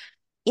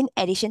 In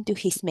addition to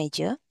his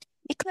major,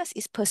 Nicholas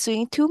is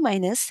pursuing 2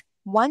 minors,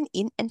 one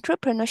in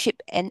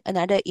entrepreneurship and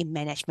another in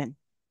management.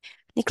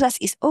 Nicholas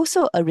is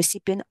also a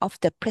recipient of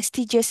the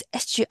prestigious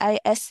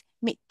SGIS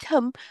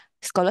midterm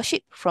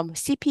scholarship from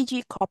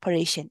CPG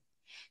Corporation.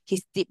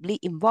 He's deeply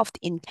involved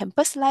in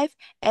campus life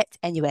at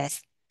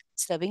NUS,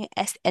 serving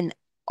as an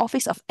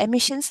Office of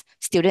Admissions,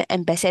 Student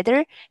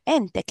Ambassador,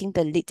 and taking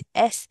the lead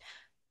as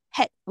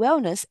Head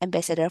Wellness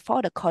Ambassador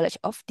for the College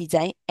of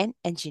Design and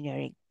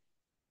Engineering.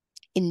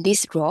 In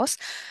these roles,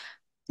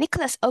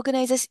 Nicholas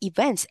organizes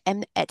events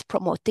aimed at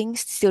promoting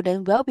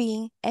student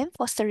well-being and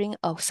fostering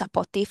a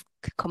supportive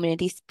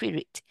community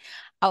spirit.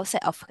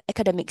 Outside of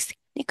academics,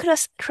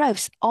 Nicholas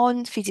thrives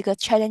on physical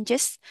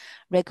challenges,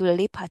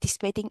 regularly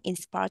participating in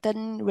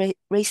Spartan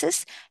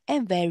races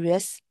and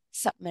various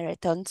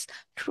sub-marathons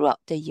throughout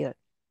the year.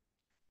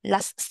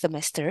 Last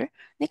semester,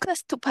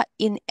 Nicholas took part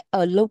in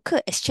a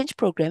local exchange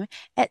program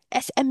at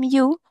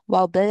SMU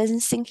while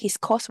balancing his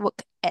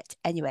coursework at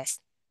NUS.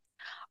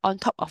 On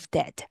top of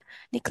that,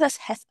 Nicholas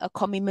has a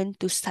commitment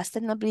to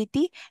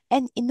sustainability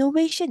and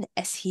innovation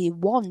as he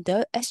won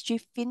the SG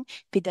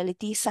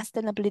Fidelity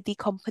Sustainability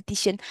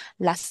Competition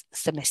last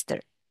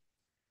semester.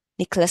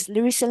 Nicholas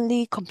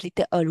recently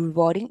completed a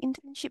rewarding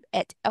internship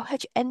at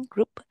LHN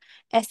Group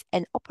as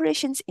an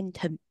operations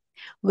intern,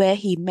 where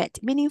he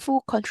made meaningful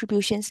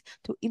contributions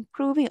to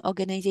improving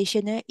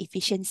organizational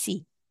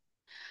efficiency.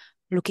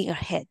 Looking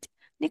ahead,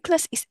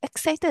 Nicholas is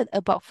excited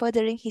about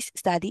furthering his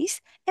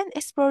studies and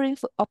exploring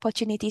for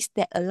opportunities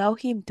that allow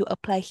him to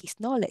apply his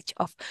knowledge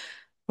of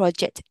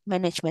project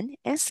management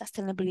and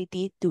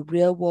sustainability to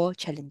real-world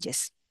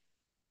challenges.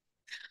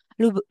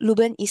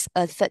 Reuben is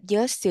a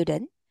third-year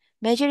student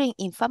majoring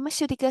in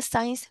pharmaceutical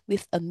science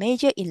with a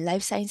major in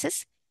life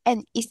sciences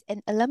and is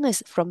an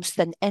alumnus from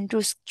St.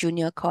 Andrew's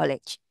Junior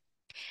College.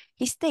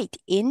 He stayed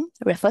in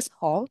Raffles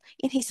Hall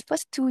in his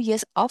first 2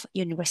 years of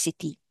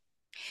university,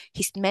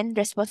 his main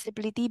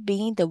responsibility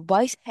being the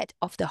vice head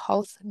of the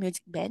hall's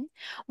music band,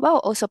 while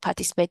also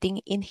participating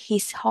in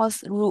his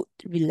hall's route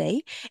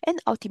relay and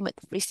ultimate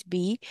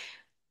frisbee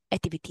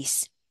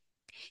activities.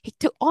 He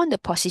took on the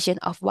position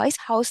of vice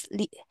house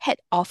head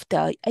of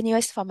the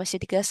NUS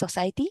Pharmaceutical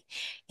Society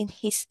in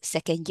his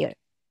second year,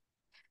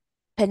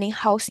 planning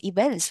house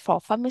events for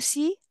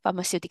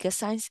pharmaceutical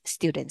science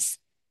students.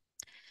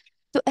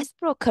 To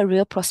explore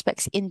career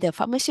prospects in the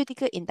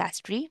pharmaceutical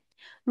industry,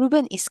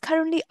 Reuben is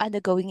currently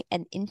undergoing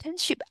an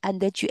internship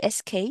under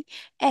GSK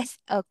as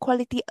a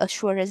quality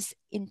assurance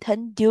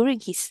intern during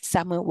his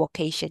summer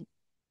vacation.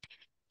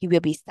 He will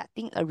be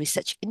starting a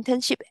research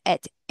internship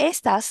at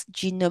A*STAR's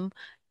Genome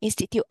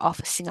Institute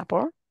of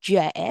Singapore,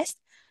 GIS,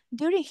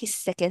 during his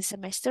second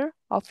semester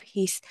of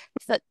his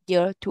third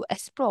year to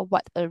explore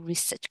what a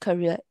research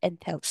career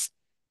entails.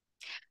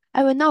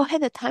 I will now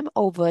hand the time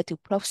over to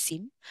Prof.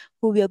 Sim,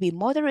 who will be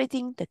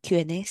moderating the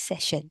Q&A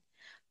session.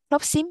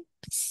 Prof. Sim,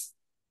 please.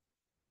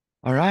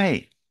 All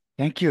right.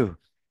 Thank you.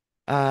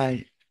 Uh,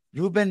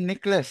 Reuben,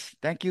 Nicholas,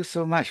 thank you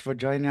so much for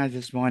joining us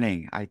this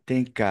morning. I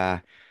think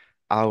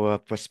our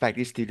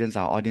prospective students,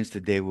 our audience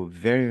today, would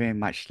very, very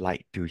much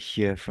like to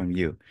hear from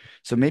you.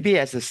 So maybe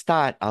as a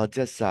start, I'll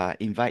just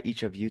invite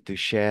each of you to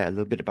share a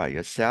little bit about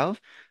yourself.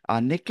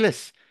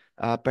 Nicholas,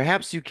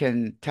 perhaps you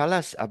can tell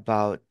us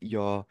about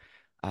your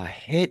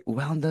head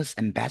wellness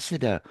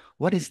ambassador.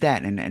 What is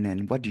that,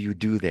 and what do you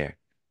do there?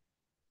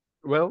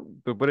 Well,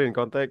 to put it in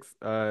context,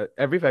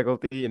 every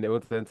faculty in their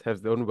own sense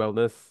has their own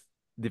wellness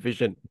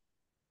division.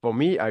 For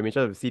me, I'm in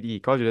charge of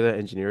CDE, College of Design and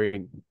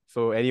Engineering.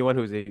 So anyone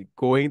who's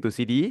going to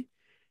CDE,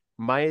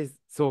 my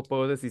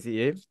supposed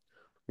CCA,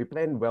 we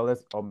plan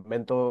wellness or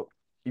mental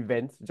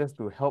events just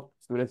to help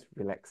students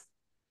relax.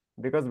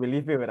 Because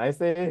believe me, when I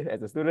say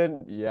as a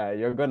student, yeah,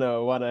 you're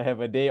gonna wanna have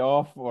a day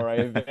off or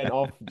an event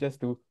off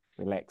just to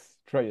relax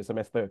throughout your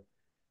semester.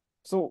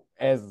 So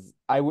as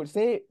I would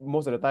say,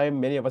 most of the time,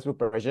 many of us feel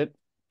pressured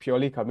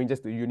purely coming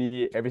just to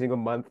uni every single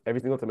month,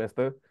 every single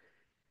semester.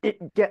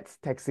 It gets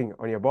taxing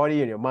on your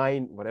body and your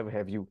mind, whatever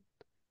have you.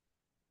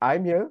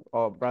 I'm here,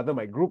 or rather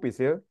my group is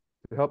here,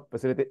 to help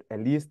facilitate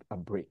at least a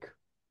break.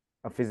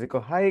 A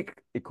physical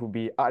hike, it could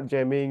be art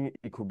jamming,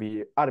 it could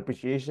be art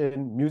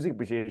appreciation, music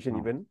appreciation Oh.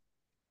 even,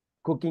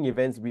 cooking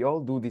events. We all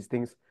do these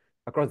things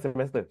across the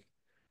semester.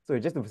 So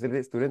just to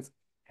facilitate students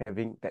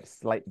having that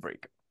slight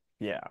break.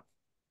 Yeah.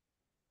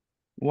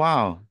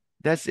 Wow,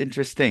 that's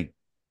interesting.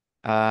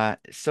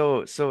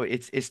 So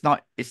it's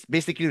not it's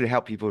basically to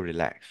help people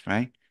relax,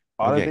 right?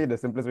 Honestly, Okay. the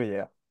simplest way,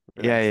 yeah.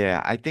 Yeah, Relax.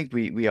 yeah. I think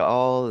we are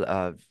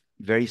all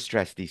very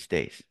stressed these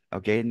days.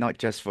 Okay, not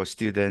just for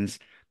students,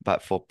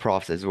 but for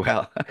profs as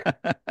well.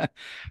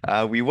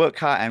 We work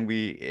hard,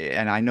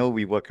 and I know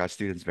we work our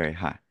students very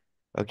hard.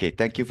 Okay,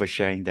 thank you for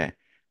sharing that.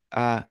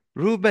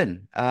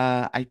 Ruben,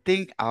 I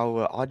think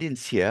our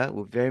audience here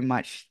would very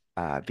much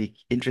be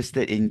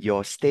interested in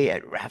your stay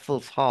at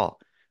Raffles Hall,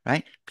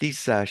 right?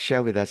 Please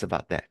share with us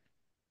about that.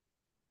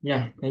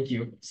 Yeah, thank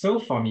you. So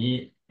for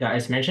me, yeah,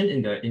 as mentioned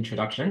in the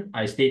introduction,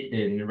 I stayed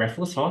in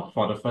Raffles Hall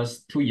for the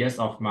first 2 years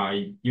of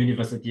my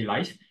university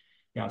life.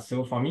 Yeah,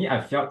 so for me,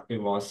 I felt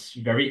it was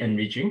very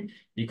enriching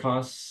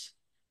because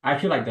I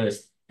feel like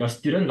the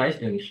student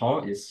life in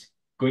hall is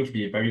going to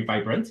be very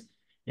vibrant.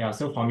 Yeah,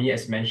 so for me,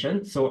 as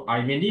mentioned, so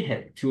I mainly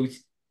had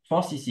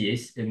four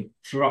CCAs in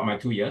throughout my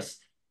 2 years.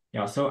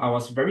 Yeah, so I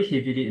was very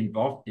heavily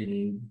involved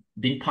in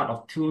being part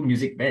of two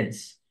music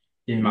bands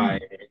in my Mm,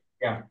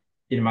 yeah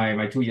in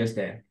my 2 years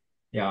there.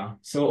 Yeah.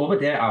 So over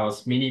there, I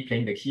was mainly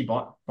playing the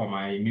keyboard for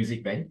my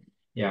music band.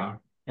 Yeah.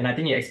 And I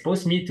think it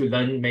exposed me to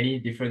learn many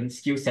different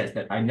skill sets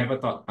that I never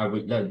thought I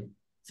would learn.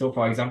 So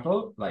for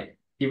example, like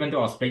even though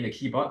I was playing the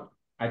keyboard,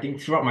 I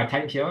think throughout my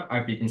time here,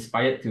 I've been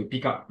inspired to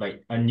pick up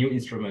like a new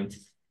instrument.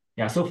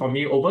 Yeah. So for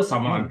me, over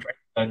summer, I'm Oh, trying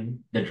to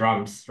learn the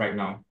drums right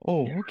now.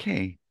 oh,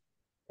 okay.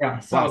 Yeah,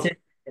 so I'll Wow. say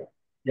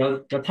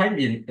your time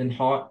in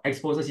hall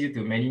exposes you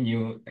to many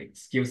new like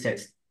skill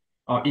sets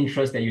or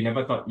interests that you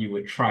never thought you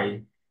would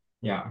try.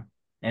 Yeah.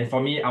 And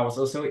for me, I was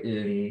also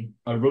in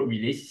a road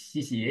relay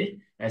CCA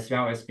as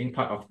well as being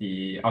part of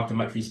the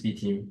ultimate frisbee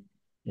team.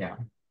 Yeah.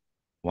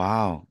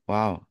 Wow.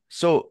 Wow.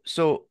 So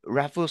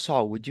Raffles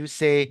Hall, would you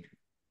say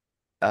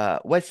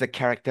what's the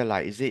character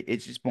like? Is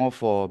it more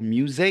for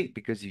music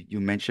because you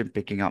mentioned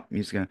picking up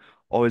music,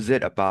 or is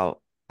it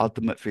about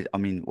ultimate fit? I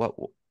mean, what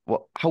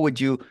how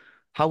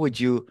would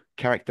you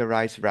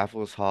characterize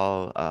Raffles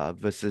Hall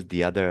versus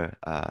the other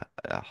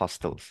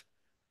hostels?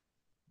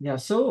 Yeah.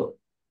 So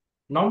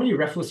normally,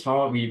 Raffles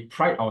Hall, we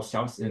pride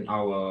ourselves in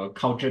our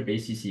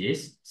culture-based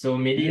CCAs. So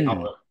mainly Mm,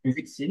 our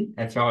music scene,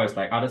 as well as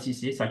like other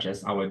CCAs, such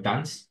as our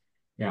dance,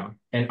 yeah,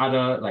 and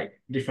other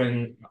like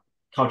different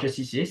culture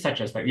CCAs,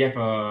 such as like we have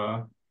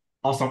a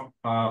awesome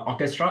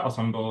orchestra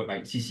ensemble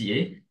like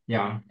CCA,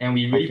 yeah, and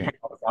we really okay, pride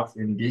ourselves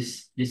in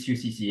these few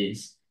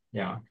CCAs,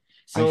 yeah.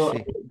 I So see.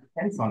 it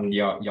depends on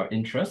your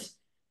interest,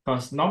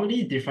 because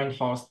normally different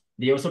halls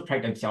they also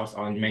pride themselves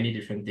on many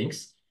different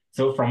things.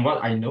 So from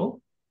what I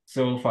know.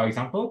 So, for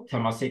example,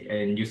 Temasek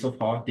and Yusof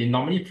Hall, they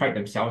normally pride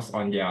themselves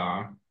on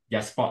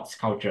their sports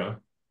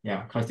culture.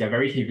 Yeah, because they're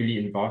very heavily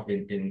involved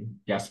in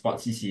their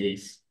sports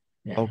CCAs.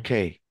 Yeah.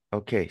 Okay,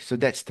 okay. So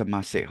that's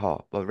Temasek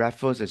Hall, but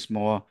Raffles is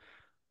more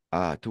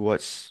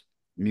towards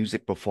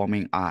music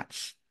performing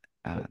arts,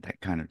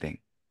 that kind of thing.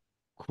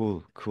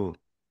 Cool, cool.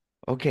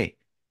 Okay,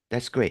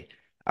 that's great.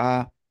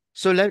 Uh,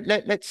 so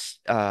let's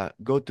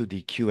go to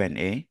the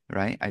Q&A,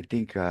 right? I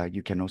think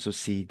you can also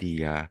see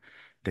the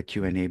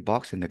Q&A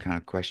box and the kind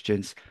of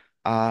questions.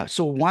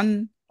 So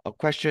one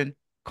question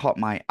caught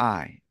my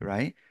eye,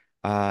 right?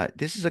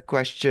 This is a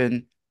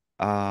question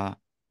uh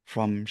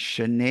from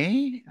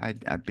Shanae.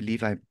 I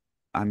believe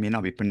I may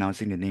not be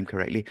pronouncing the name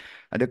correctly.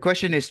 The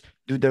question is,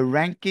 do the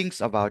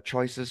rankings of our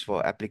choices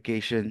for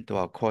application to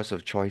our course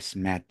of choice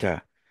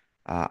matter?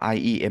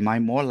 I.e., am I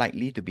more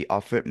likely to be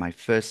offered my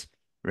first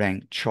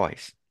rank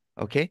choice?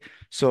 Okay,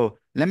 so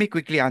let me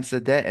quickly answer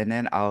that and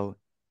then I'll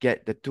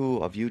get the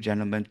two of you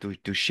gentlemen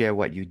to share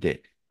what you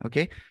did.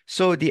 Okay,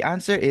 so the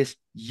answer is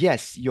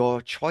yes,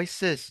 your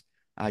choices,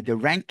 the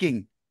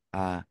ranking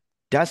uh,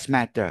 does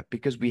matter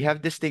because we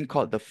have this thing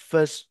called the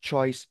first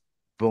choice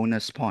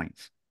bonus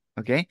points.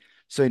 Okay,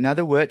 so in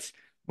other words,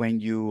 when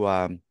you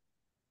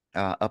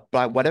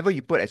apply whatever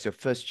you put as your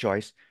first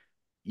choice,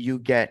 you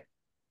get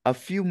a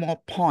few more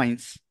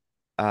points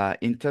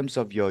in terms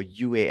of your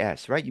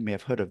UAS, right? You may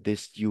have heard of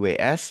this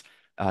UAS,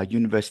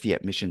 University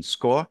Admission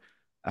Score.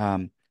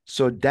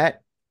 So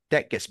that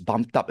gets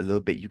bumped up a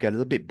little bit. You get a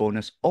little bit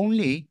bonus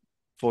only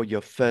for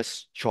your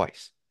first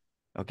choice.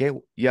 Okay,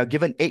 you are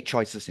given 8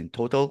 choices in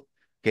total.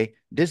 Okay,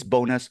 this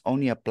bonus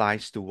only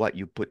applies to what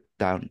you put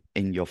down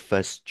in your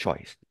first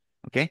choice.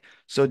 Okay,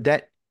 so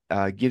that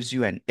gives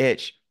you an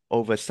edge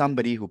over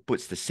somebody who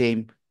puts the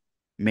same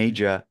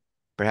major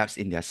perhaps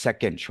in their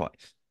second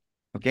choice.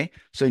 Okay,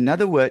 so in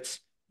other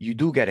words, you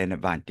do get an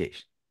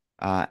advantage.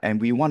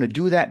 And we want to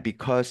do that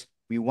because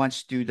we want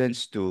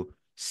students to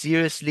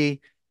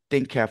seriously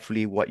think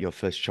carefully what your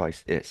first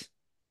choice is.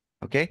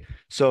 Okay,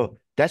 so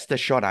that's the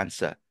short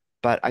answer.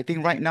 But I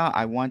think right now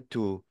I want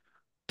to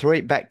throw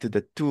it back to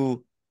the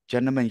two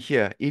gentlemen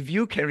here. If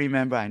you can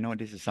remember, I know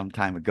this is some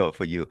time ago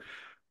for you,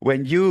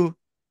 when you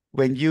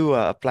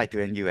applied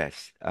to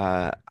NUS,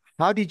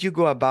 how did you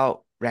go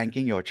about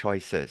ranking your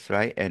choices,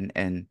 right?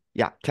 And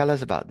yeah, tell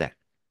us about that.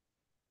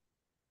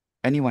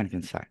 Anyone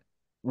can start.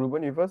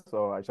 Reuben, you first,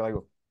 or shall I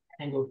go?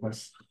 I can go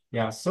first.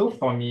 Yeah. So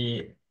for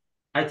me,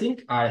 I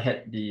think I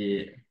had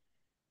the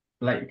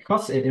like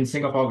because in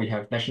Singapore we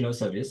have national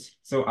service,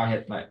 so I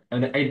had like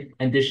an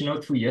additional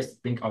 2 years to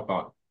think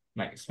about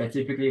like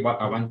specifically what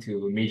I want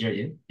to major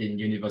in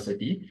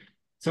university.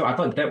 So I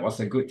thought that was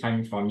a good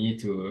time for me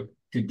to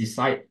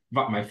decide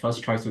what my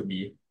first choice would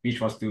be, which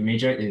was to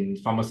major in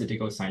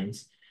pharmaceutical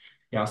science.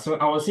 Yeah, so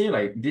I would say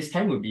like this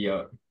time would be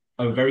a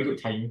very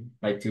good time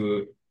like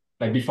to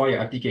like before your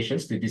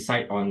applications to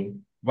decide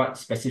on what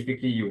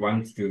specifically you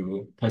want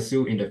to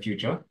pursue in the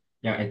future.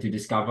 Yeah, and to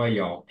discover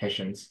your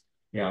passions.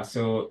 Yeah,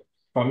 so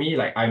for me,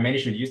 like I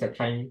managed to use that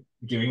time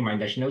during my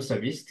national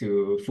service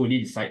to fully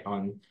decide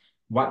on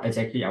what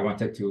exactly I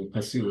wanted to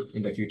pursue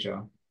in the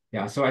future.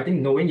 Yeah, so I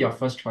think knowing your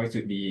first choice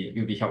will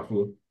be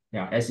helpful.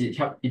 Yeah, as it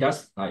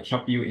does like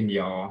help you in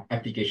your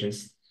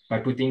applications by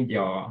putting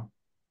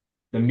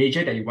the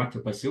major that you want to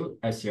pursue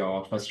as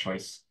your first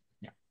choice.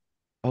 Yeah.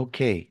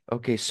 Okay,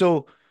 okay.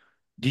 So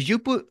did you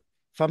put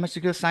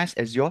pharmaceutical science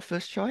as your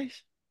first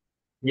choice?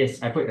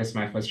 Yes, I put as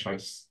my first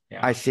choice. I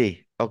Yeah.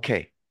 see.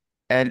 Okay.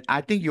 And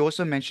I think you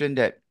also mentioned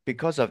that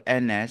because of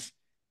NS,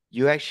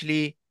 you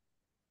actually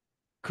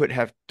could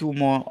have two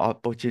more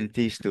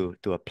opportunities to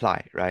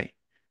apply, right?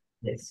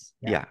 Yes.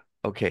 Yeah. Yeah.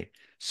 Okay.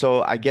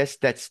 So I guess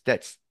that's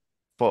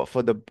for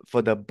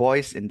the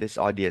boys in this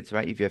audience,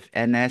 right? If you have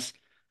NS,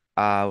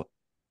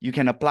 you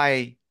can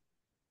apply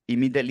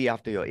immediately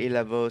after your A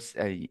levels.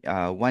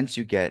 Once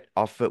you get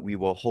offered, we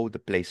will hold the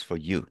place for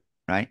you,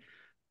 right?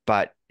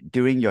 But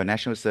during your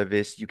national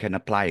service, you can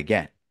apply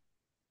again,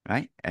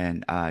 right?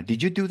 And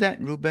did you do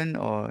that, Reuben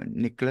or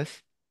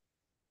Nicholas?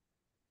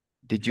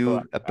 Did So you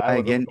I apply was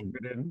again?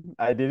 overconfident.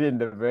 I did it in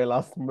the very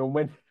last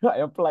moment. I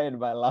applied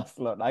my last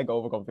slot. I got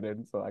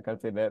overconfident, so I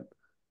can't say that.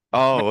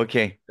 Oh,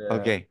 okay, Yeah.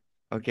 okay,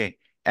 okay.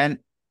 And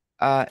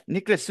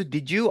Nicholas, so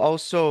did you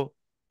also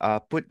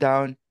put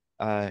down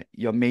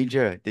your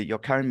major, your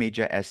current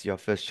major as your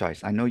first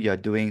choice? I know you're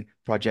doing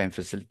project and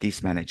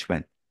facilities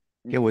management.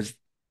 Okay,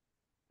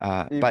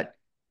 It, but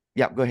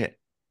yeah, go ahead.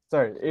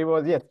 sorry, it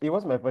was yes, it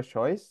was my first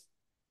choice.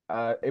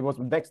 It was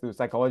next to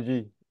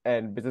psychology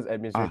and business Ah,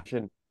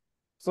 administration.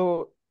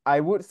 So I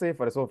would say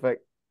for the sole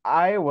fact,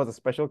 I was a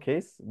special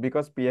case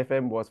because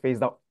PFM was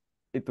phased out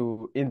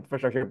into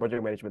infrastructure and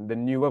project management, the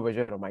newer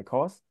version of my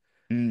course.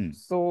 mm,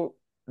 So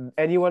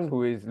anyone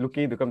who is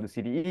looking to come to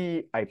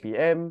CDE,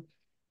 IPM,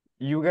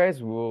 you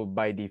guys will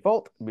by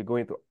default be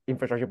going to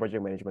infrastructure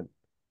project management.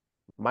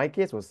 My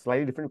case was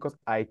slightly different because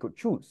I could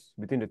choose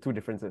between the two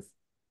differences,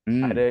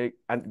 mm, either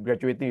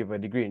graduating with a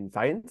degree in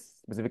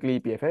science, specifically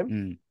PFM,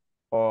 mm,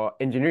 or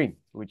engineering,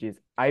 which is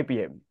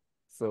IPM.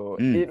 So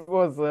mm, it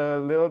was a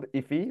little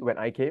iffy when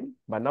I came,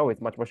 but now it's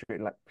much more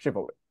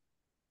straightforward.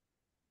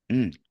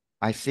 mm.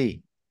 I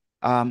see.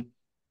 Um,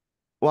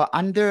 well,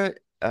 under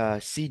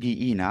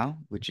CDE now,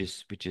 which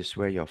is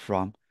where you're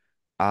from,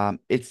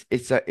 it's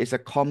a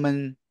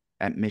common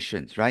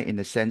admissions, right? In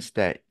the sense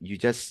that you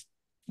just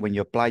when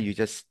you apply, you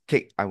just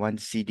tick I want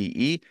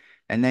CDE,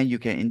 and then you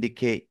can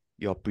indicate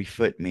your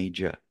preferred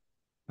major.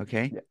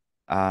 Okay. Yeah.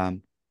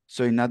 Um,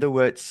 so in other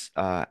words,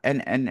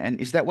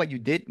 and is that what you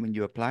did when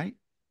you applied?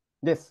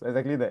 Yes,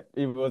 exactly that.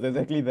 It was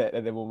exactly that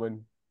at the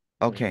moment.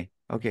 Yeah. Okay,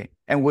 okay.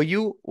 And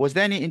was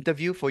there any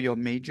interview for your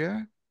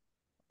major?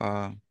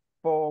 Uh,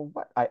 For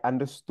what I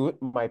understood,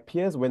 my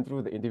peers went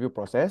through the interview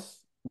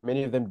process.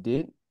 Many of them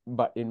did,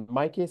 but in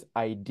my case,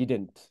 I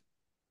didn't.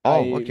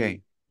 oh, I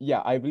okay. Yeah,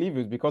 I believe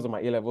it was because of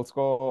my A-level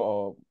score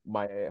or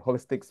my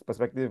holistic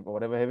perspective or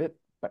whatever have it,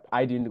 but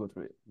I didn't go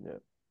through it. Yeah.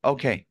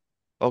 Okay.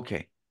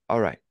 Okay. All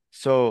right.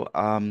 So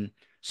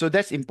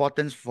that's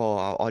important for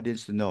our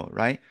audience to know,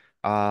 right?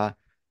 Uh,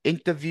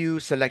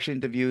 selection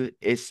interview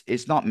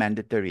is not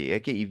mandatory.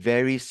 Okay, it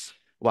varies.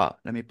 Well,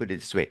 let me put it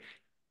this way.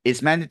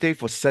 It's mandatory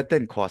for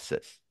certain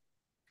courses,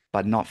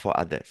 but not for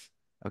others.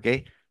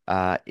 Okay.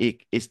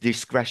 It is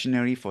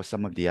discretionary for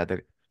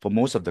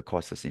most of the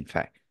courses, in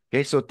fact.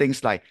 Okay. So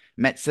things like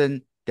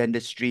medicine,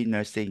 dentistry,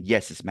 nursing,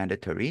 yes, it's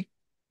mandatory.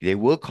 They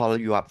will call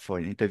you up for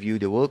an interview.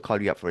 They will call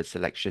you up for a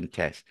selection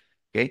test.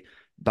 Okay.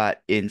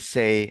 But in,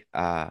 say,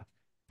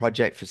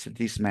 project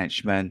facilities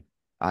management,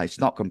 it's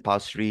not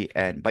compulsory,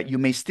 but you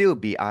may still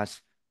be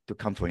asked to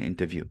come for an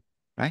interview,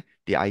 right?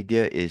 The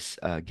idea is,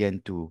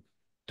 again, to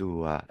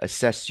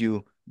assess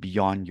you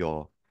beyond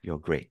your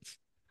grades.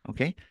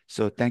 Okay,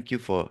 so thank you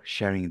for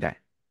sharing that.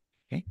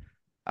 Okay,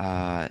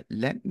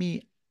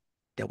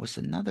 there was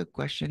another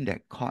question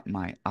that caught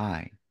my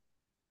eye.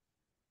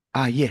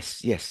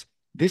 Yes, yes.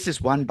 This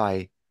is one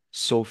by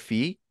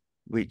Sophie,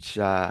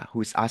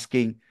 who's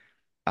asking,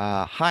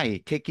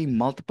 hi, taking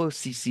multiple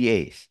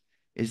CCAs,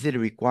 is it a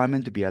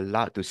requirement to be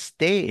allowed to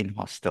stay in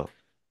hostel?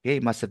 Okay,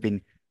 it must have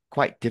been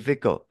quite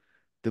difficult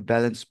to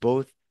balance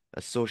both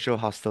a social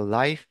hostel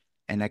life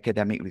and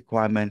academic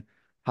requirement.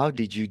 How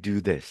did you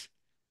do this?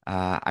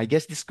 I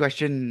guess this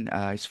question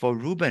is for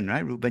Reuben,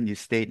 right? Reuben, you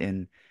stayed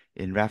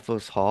in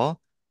Raffles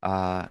Hall.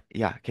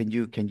 Yeah, can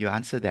you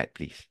answer that,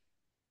 please?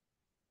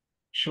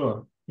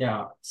 Sure.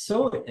 Yeah.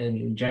 So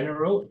in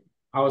general,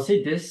 I would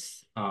say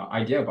this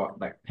idea about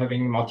like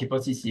having multiple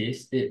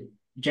CCAs, it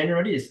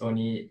generally is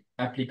only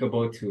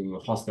applicable to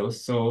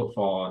hostels. So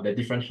for the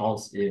different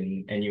halls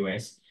in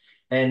NUS.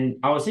 And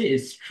I would say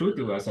it's true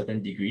to a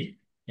certain degree.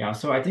 Yeah.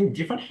 So I think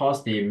different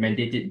halls, they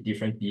mandate it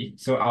differently.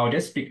 So I'll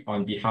just speak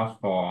on behalf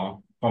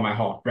for my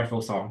hall,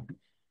 Raffles Hall.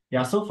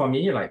 Yeah. So for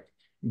me, like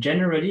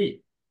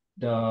generally,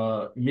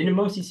 the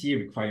minimum CCA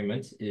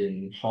requirement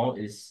in hall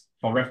is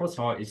for Raffles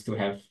Hall is to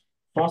have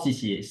 4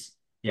 CCAs.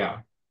 Yeah.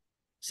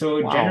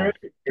 So generally,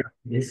 Wow.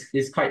 yeah,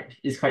 it's quite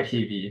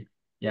heavy.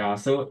 Yeah.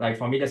 So like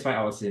for me, that's why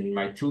I was in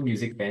my 2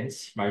 music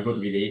bands, my road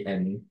relay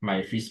and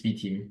my frisbee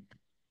team.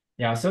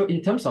 Yeah. So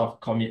in terms of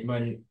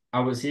commitment, I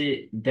would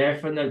say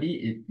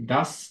definitely it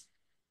does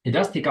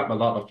take up a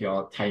lot of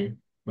your time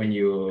when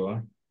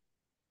you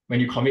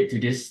commit to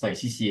this like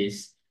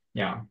CCAs.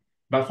 Yeah.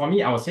 But for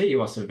me, I would say it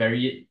was a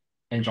very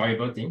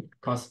enjoyable thing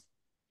because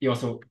it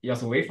was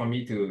a way for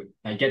me to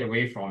like get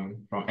away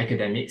from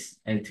academics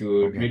and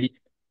to Okay. really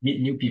meet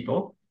new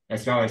people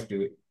as well as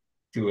to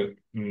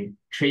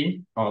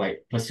train or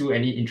like pursue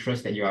any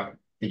interest that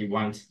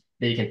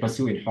you can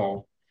pursue in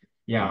hall.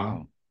 Yeah.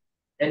 Wow.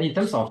 And in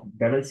terms of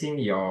balancing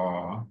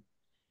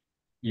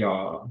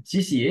your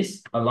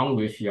CCAs along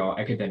with your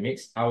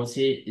academics, I would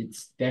say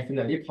it's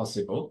definitely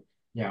possible.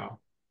 Yeah.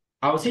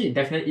 I would say it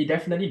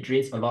definitely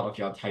drains a lot of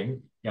your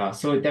time. Yeah.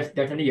 So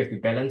definitely you have to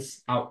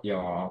balance out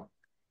your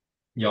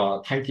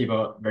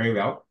timetable very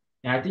well.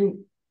 And I think,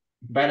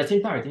 but at the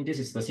same time, I think this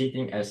is the same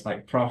thing as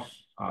like Prof.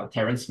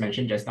 Terence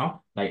mentioned just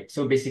now. Like,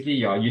 so basically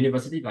your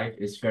university life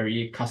is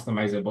very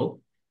customizable.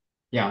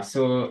 Yeah.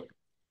 So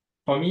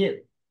for me,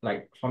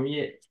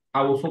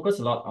 I will focus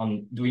a lot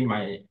on doing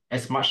my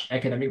as much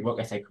academic work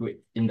as I could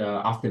in the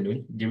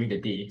afternoon during the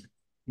day,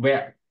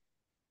 where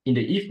in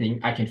the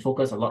evening I can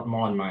focus a lot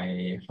more on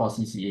my four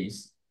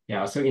CCAs.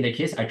 Yeah. So in the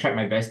case, I tried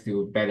my best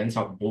to balance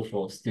out both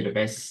worlds to the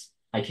best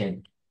I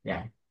can.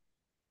 Yeah.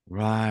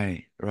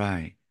 Right,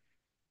 right.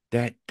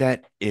 That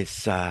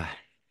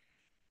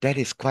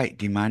is quite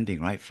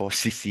demanding, right, for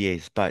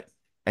CCAs. But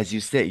as you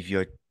said, if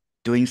you're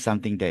doing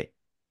something that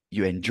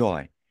you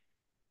enjoy,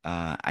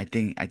 I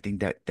think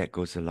that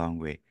goes a long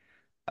way.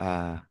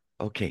 Uh,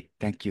 okay,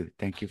 thank you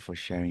for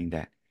sharing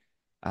that.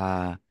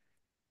 Uh,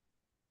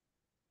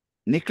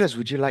 Nicholas,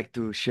 would you like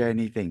to share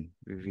anything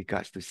with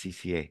regards to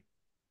CCA?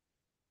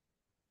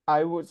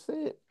 I would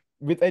say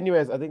with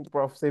NUS, I think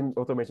Prof. Sim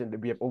also mentioned that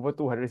we have over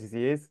 200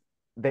 CCAs.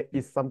 There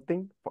is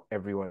something for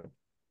everyone.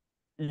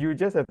 You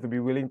just have to be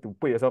willing to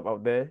put yourself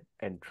out there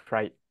and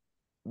try it.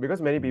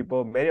 Because many Mm,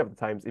 people, many of the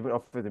times, even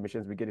after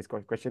admissions, we get this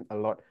question a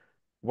lot.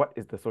 What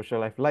is the social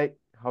life like?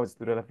 How is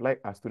student life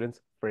like? Are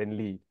students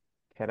friendly?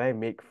 Can I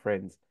make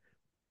friends?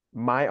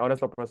 My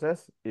honest thought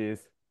process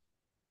is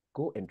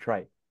go and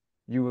try.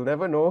 You will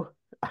never know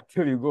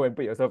until you go and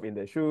put yourself in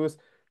their shoes.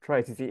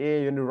 Try CCA,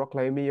 you want to rock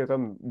climbing, you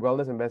become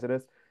wellness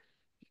ambassadors.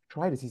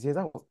 Try the CCAs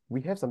out.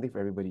 We have something for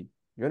everybody.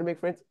 You want to make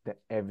friends? The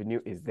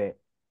avenue is there.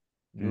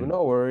 Do mm,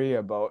 not worry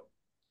about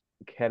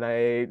can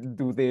I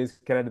do this?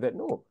 Can I do that?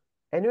 No.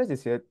 NUS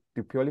is here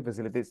to purely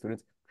facilitate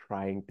students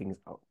trying things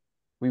out.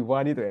 We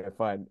want you to have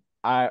fun.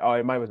 Or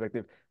in my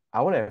perspective,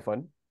 I want to have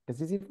fun.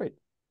 It's easy for it.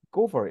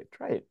 Go for it.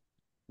 Try it.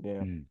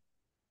 Yeah. mm,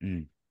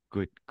 mm.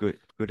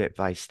 Good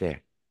advice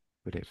there.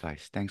 Good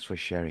advice. Thanks for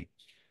sharing.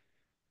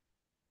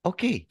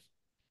 Okay,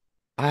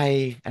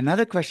 I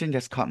another question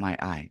just caught my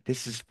eye.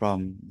 This is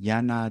from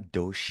Yana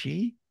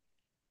Doshi.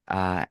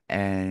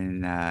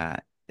 And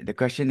the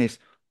question is,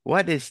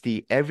 what is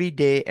the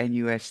everyday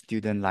NUS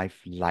student life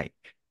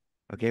like?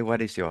 Okay,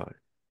 what is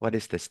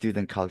the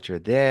student culture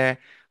there?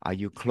 Are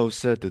you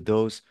closer to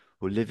those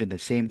who live in the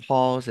same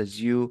halls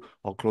as you,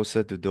 or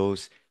closer to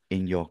those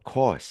in your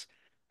course?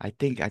 I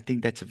think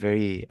that's a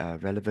very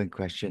relevant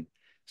question.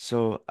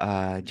 So,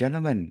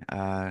 gentlemen,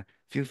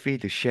 feel free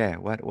to share.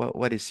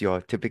 What is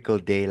your typical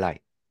day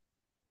like?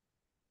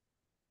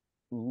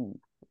 Ooh.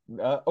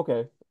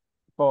 Okay.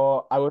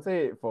 I would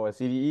say for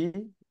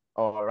CDE,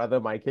 or rather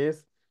my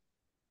case,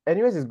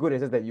 NUS is good in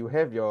the sense that you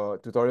have your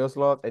tutorial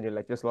slots and your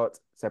lecture slots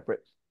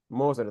separate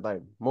most of the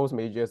time. Most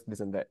majors, this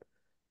and that.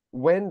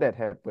 When that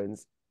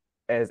happens,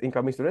 as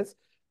incoming students,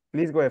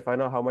 please go and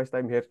find out how much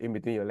time you have in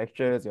between your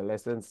lectures, your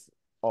lessons,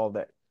 all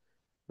that.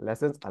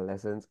 Lessons are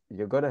lessons.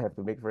 You're gonna have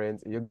to make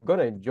friends. You're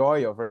gonna enjoy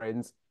your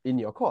friends in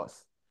your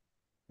course.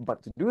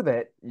 But to do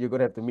that, you're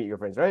gonna have to meet your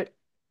friends, right?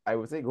 I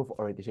would say go for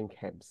orientation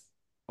camps.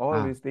 All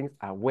Ah, these things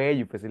are where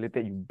you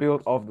facilitate, you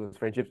build off those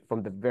friendships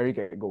from the very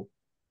get-go.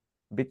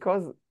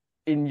 Because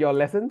in your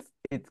lessons,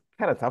 it's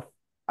kind of tough.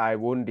 I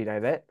won't deny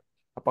that.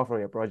 Apart from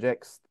your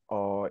projects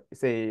or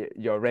say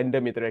your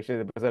random interaction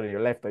with the person on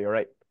your left or your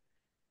right.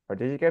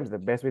 Orientation camp is the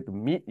best way to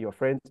meet your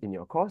friends in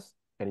your course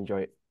and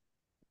enjoy it.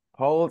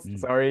 Halls, mm,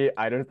 sorry,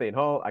 I don't stay in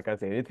hall. I can't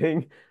say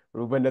anything.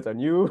 Reuben, that's on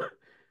you.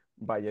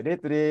 But your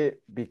day-to-day,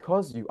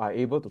 because you are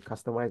able to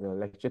customize your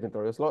lecture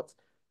tutorial slots,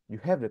 you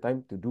have the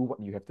time to do what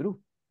you have to do.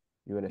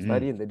 You want to mm,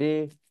 study in the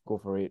day, go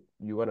for it.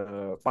 You want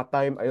to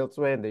part-time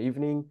elsewhere in the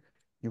evening,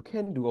 you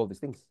can do all these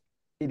things.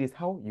 It is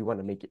how you want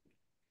to make it.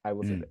 I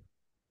will say mm, that.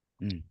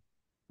 mm.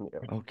 Yeah.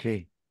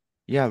 Okay.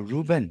 Yeah,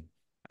 Ruben,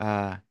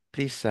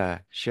 please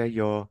share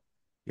your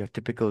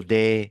typical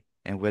day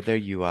and whether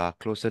you are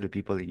closer to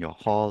people in your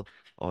hall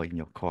or in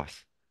your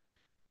course.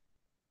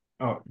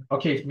 Oh,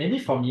 okay. Maybe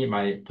for me,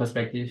 my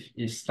perspective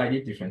is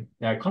slightly different.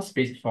 Yeah, course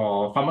based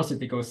for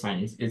pharmaceutical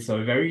science, it's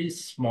a very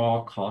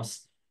small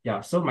course.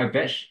 Yeah, so my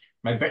batch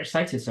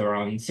size is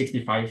around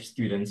 65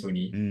 students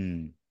only.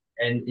 Mm,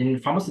 And in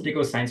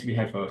pharmaceutical science, we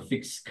have a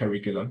fixed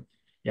curriculum.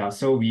 Yeah,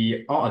 so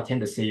we all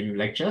attend the same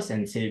lectures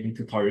and same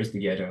tutorials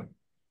together.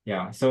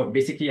 Yeah, so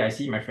basically, I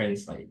see my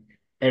friends like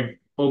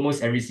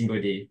almost every single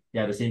day.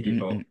 Yeah, the same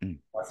mm, mm, people. mm,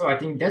 So I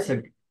think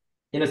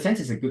in a sense,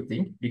 it's a good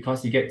thing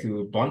because you get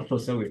to bond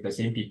closer with the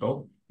same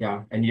people.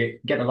 Yeah, and you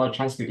get a lot of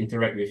chance to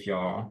interact with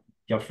your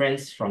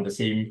friends from the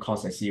same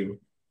course as you.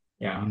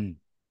 Yeah, mm,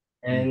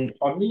 mm, and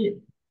for me,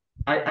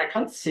 I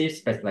can't say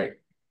like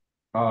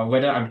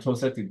whether I'm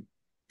closer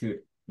to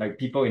like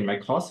people in my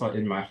course or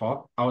in my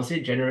hall, I would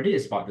say generally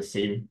it's about the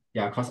same.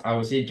 Yeah, because I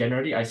would say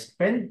generally I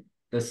spend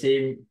the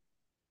same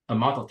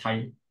amount of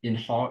time in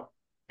hall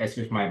as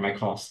with my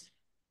course.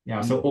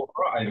 Yeah, so mm,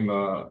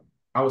 overall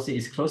I would say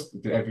it's close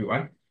to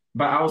everyone.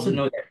 But I also mm,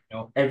 know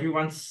that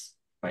everyone's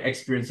like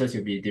experiences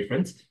will be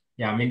different.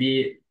 Yeah,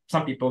 maybe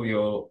some people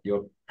will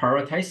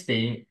prioritize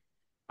staying,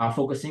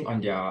 focusing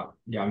on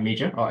their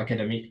major or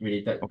academic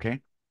related Okay.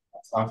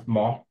 stuff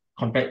more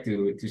compared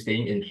to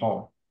staying in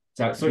hall.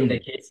 So in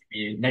that case,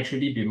 we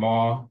naturally be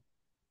more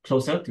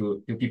closer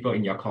to people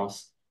in your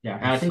course. Yeah,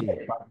 and I I think see.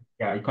 that's fun.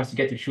 Yeah, because you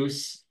get to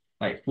choose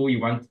like what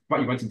you want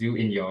to do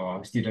in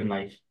your student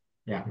life.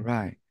 Yeah.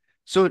 Right.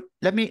 So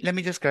let me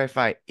just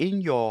clarify.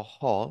 In your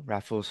hall,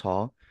 Raffles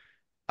Hall,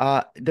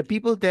 the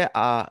people there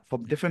are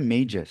from different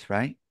majors,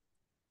 right?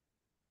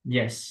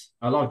 Yes,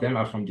 a lot of them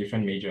are from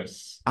different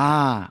majors.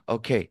 Ah,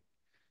 okay.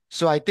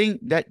 So I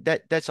think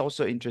that's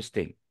also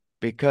interesting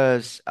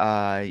because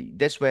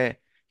that's where,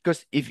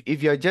 because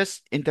if you're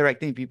just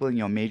interacting with people in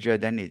your major,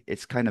 then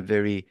it's kind of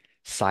very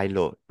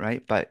siloed,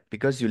 right? But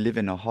because you live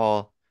in a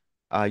hall,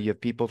 you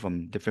have people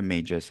from different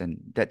majors, and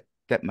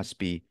that must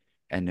be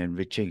an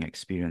enriching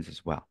experience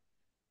as well.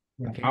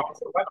 Yeah. Okay.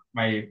 Also, one of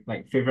my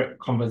like favorite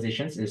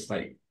conversations is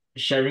like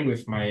sharing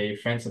with my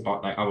friends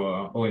about like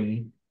our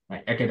own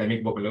like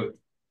academic workload.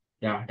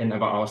 Yeah, and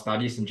about our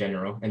studies in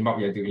general and what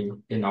we are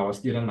doing in our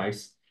student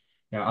lives.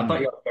 Yeah, I thought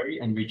Mm, it was very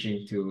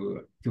enriching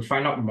to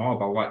find out more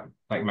about what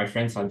like my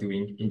friends are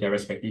doing in their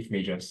respective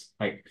majors.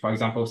 Like for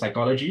example,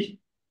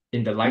 psychology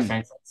in the life mm.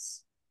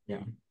 sciences.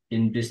 Yeah,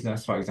 in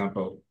business, for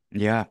example.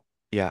 Yeah,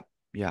 yeah,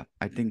 yeah.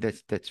 I think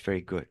that's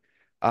very good.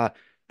 Uh,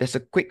 there's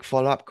a quick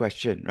follow-up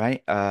question,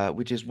 right?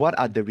 Which is what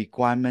are the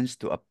requirements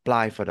to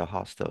apply for the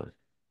hostel?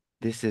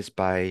 This is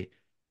by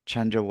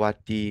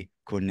Chandrawati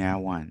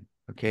Kunawan.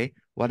 Okay.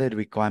 What are the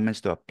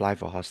requirements to apply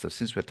for hostels?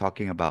 Since we're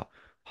talking about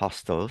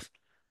hostels,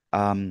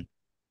 um,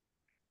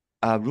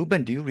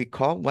 Reuben, do you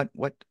recall what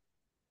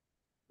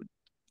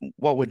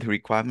were the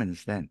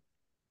requirements then?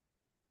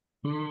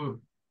 Hmm.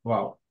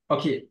 Wow.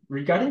 Okay,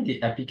 regarding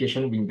the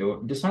application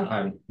window, this one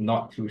I'm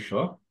not too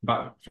sure,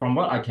 but from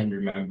what I can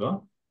remember,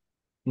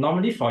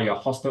 normally for your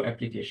hostel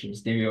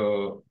applications, they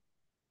will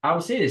I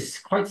would say it's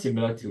quite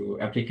similar to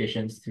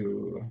applications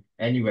to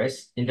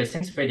NUS in the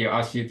sense where they'll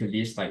ask you to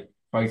list like,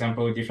 for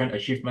example, different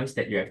achievements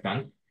that you have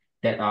done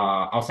that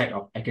are outside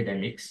of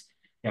academics.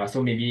 Yeah,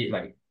 so maybe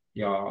like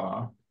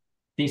your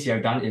things you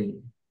have done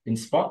in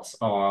sports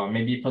or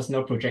maybe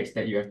personal projects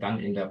that you have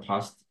done in the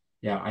past.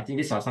 Yeah, I think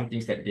these are some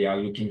things that they are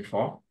looking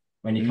for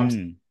when it comes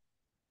to Mm,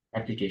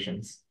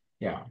 applications.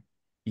 Yeah.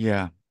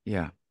 yeah,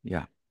 yeah,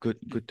 yeah.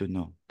 Good to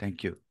know.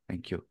 Thank you.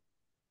 Thank you.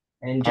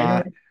 And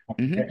Uh, generally,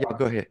 yeah,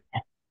 go ahead.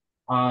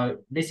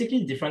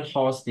 basically different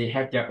halls, they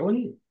have their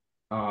own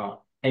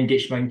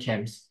engagement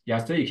camps.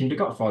 Yeah, so you can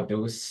look out for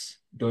those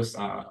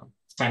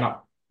sign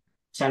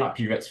up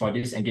periods for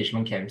these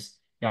engagement camps.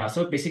 Yeah,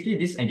 so basically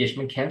these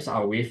engagement camps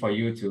are a way for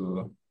you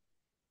to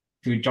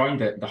join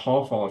the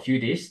hall for a few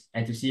days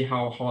and to see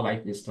how hall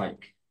life is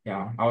like.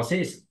 Yeah, I would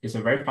say it's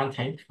a very fun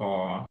time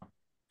for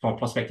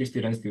prospective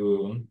students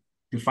to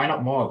find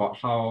out more about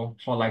how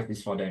hall life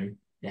is for them.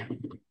 Yeah.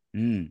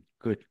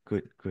 Good.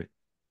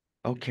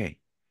 Okay.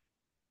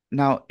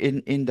 Now,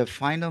 in the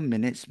final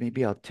minutes,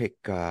 maybe I'll take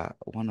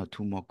one or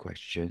two more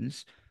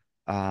questions.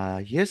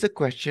 Here's a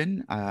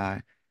question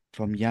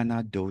from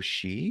Yana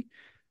Doshi.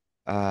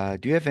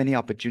 Do you have any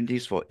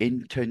opportunities for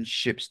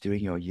internships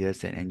during your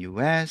years at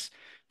NUS?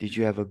 Did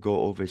you ever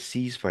go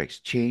overseas for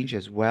exchange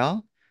as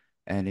well?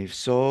 And if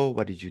so,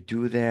 what did you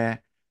do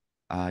there?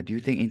 Do you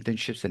think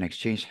internships and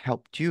exchange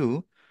helped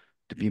you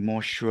to be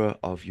more sure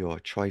of your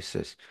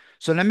choices?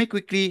 So let me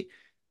quickly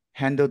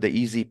handle the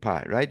easy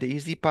part, right? The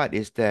easy part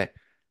is that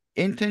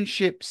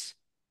internships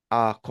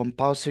are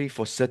compulsory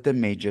for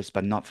certain majors,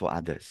 but not for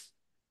others.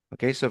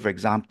 Okay, so for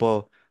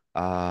example,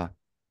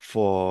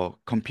 for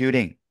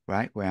computing,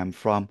 right, where I'm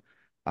from,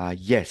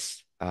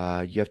 yes,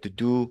 you have to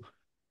do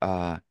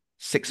uh,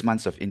 6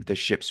 months of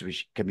internships,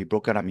 which can be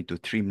broken up into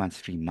 3 months,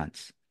 3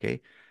 months.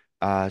 Okay,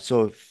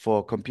 so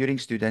for computing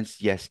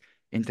students, yes,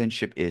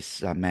 internship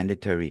is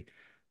mandatory.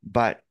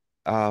 But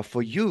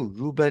for you,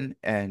 Ruben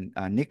and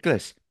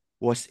Nicholas,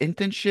 was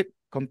internship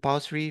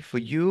compulsory for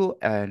you,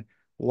 and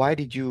why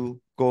did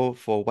you go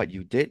for what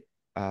you did?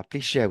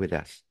 Please share with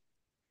us.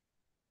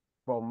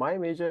 For my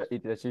major,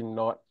 it's actually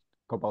not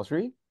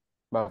compulsory,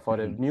 but for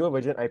the Mhm. newer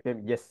version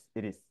IPM, yes,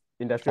 it is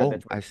industrial Oh,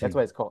 I attachment. That's see.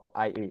 why it's called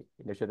IA,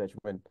 industrial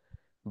attachment.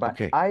 But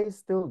Okay. I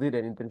still did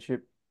an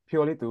internship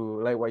purely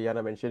to like what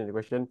Yana mentioned in the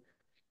question.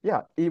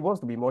 Yeah, it was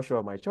to be more sure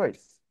of my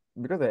choice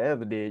because at the end of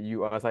the day,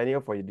 you are signing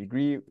up for your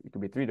degree. It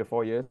could be 3 to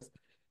 4 years.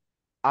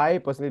 I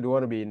personally don't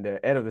want to be in the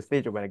end of the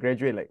stage of when I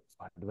graduate. Like,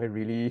 "Ah, do I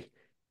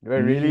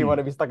really want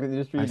to Mm, be stuck in the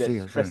industry? I That see.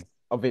 I see. stress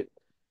of it."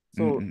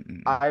 So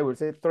I would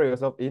say throw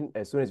yourself in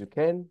as soon as you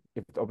can.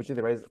 If the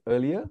opportunity arises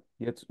earlier,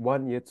 year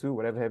 1, year 2,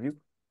 whatever have you,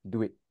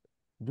 do it.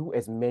 Do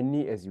as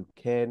many as you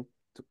can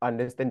to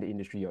understand the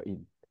industry you're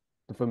in,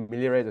 to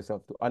familiarize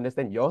yourself, to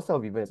understand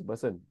yourself even as a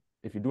person.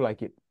 If you do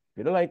like it, if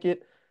you don't like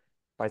it,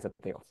 find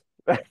something else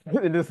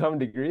to some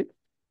degree.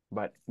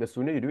 But the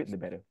sooner you do it, the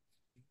better.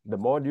 The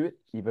more you do it,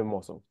 even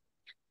more so.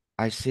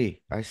 I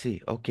see. I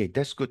see. Okay,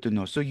 that's good to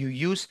know. So you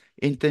use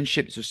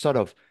internships to sort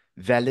of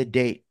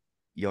validate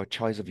your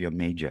choice of your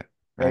major,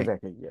 right?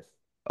 Exactly, yes.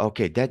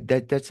 Okay,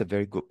 that's a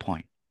very good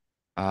point.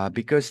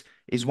 Because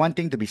it's one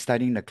thing to be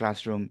studying in the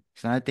classroom,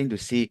 it's another thing to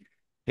see,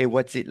 hey,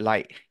 what's it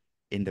like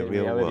in the In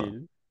real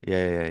world?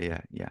 reality.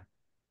 Yeah.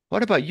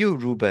 What about you,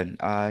 Reuben?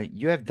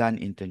 You have done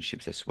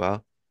internships as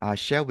well.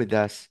 Share with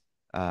us,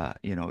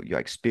 your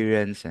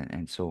experience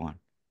and so on.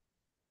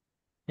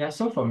 Yeah,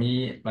 so for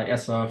me, like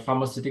as a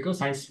pharmaceutical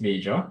science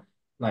major,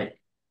 like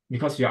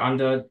because we are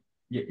under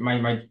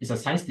my it's a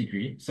science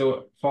degree.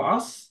 So for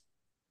us,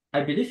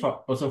 I believe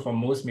for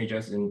most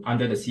majors in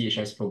under the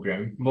CHS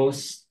program,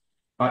 most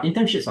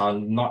internships are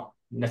not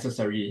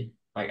necessary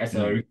like as a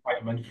Mm,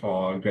 requirement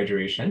for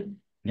graduation.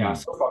 Yeah, mm,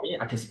 so for me,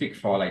 I can speak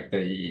for like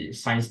the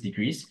science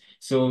degrees.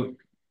 So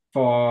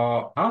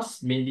for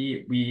us,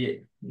 mainly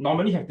we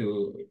normally have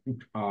to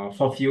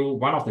fulfill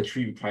one of the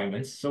three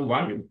requirements. So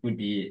one would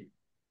be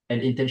an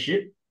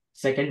internship,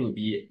 second would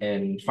be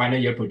an final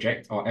year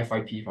project or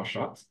FYP for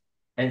short,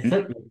 and mm.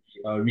 third would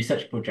be a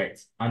research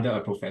project under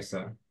a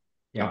professor.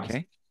 Yeah,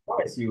 Okay,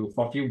 long as you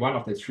fulfill one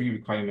of the three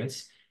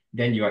requirements,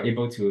 then you are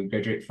able to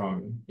graduate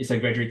it's a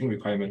graduating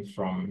requirement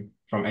from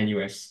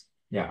NUS.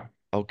 Yeah.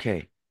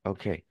 okay.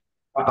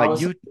 But I But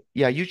was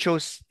you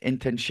chose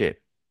internship.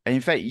 And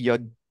in fact, you're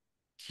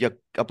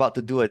about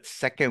to do a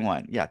second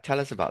one. Yeah, tell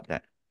us about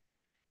that.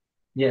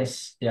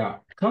 yes, yeah.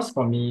 Because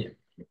for me,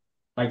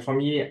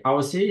 I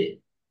would say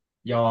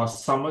your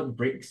summer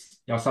breaks,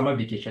 your summer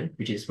vacation,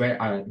 which is where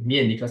me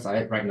and Nicholas are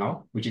at right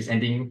now, which is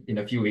ending in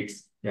a few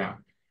weeks. Yeah.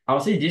 I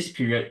would say this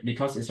period,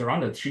 because it's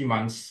around the 3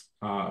 months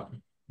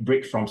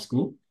break from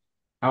school,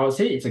 I would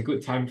say it's a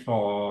good time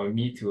for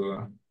me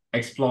to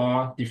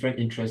explore different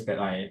interests that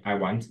I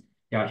want.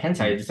 Yeah, hence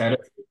I Mm, decided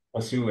to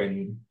pursue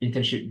an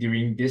internship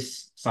during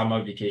this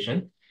summer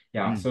vacation.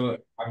 Yeah, mm, so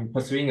I'm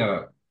pursuing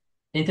a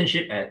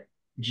internship at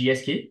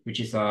GSK, which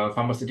is a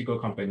pharmaceutical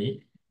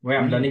company, where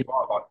I'm mm. learning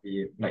more about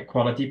the like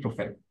quality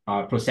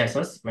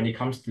processes when it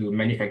comes to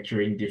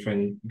manufacturing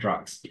different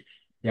drugs.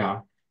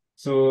 Yeah.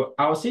 So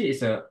I would say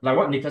it's a like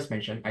what Nicholas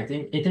mentioned. I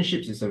think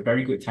internships is a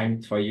very good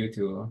time for you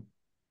to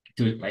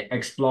like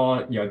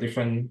explore your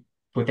different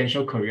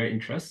potential career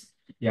interests.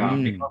 Yeah,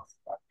 Mm. because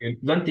you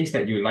learn things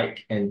that you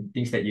like and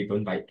things that you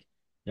don't like.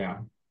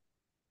 Yeah.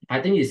 I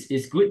think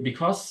it's good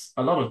because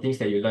a lot of things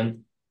that you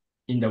learn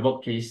in the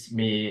workplace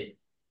may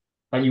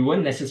like you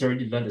won't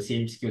necessarily learn the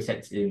same skill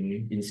sets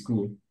in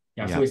school.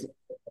 Yeah, so Yeah.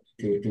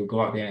 it's to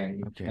go out there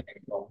and Okay.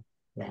 explore.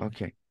 Yeah.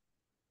 Okay.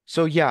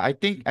 So yeah, I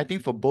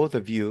think for both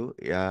of you,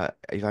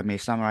 if I may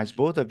summarize,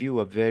 both of you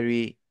were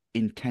very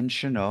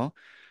intentional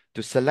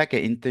to select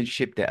an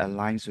internship that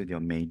aligns with your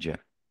major,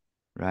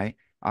 right?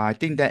 I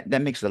think that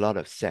makes a lot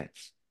of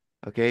sense.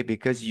 Okay,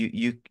 because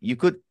you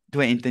could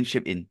do an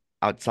internship in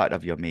outside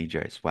of your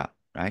major as well,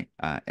 right?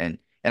 And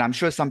I'm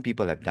sure some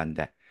people have done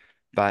that.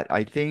 But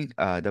I think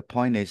the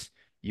point is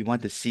you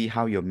want to see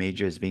how your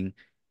major is being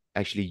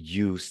actually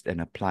used and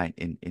applied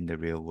in the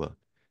real world.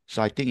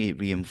 So I think it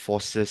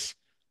reinforces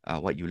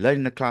what you learn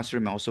in the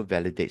classroom and also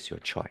validates your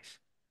choice,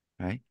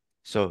 right?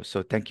 So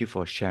thank you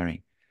for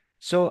sharing.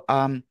 So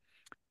I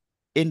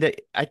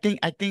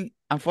think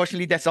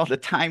unfortunately that's all the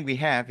time we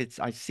have.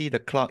 I see the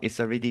clock, it's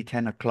already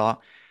 10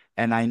 o'clock,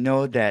 and I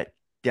know that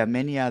there are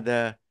many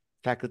other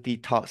faculty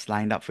talks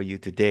lined up for you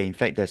today. In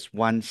fact, there's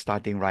one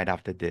starting right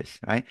after this,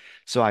 right?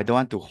 So I don't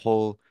want to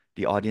hold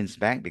the audience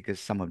back because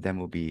some of them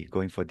will be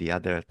going for the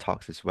other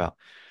talks as well.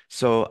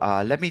 So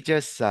let me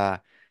just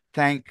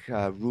thank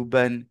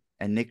Reuben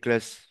and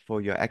Nicholas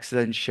for your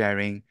excellent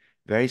sharing.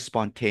 Very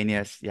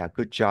spontaneous. Yeah,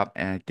 good job.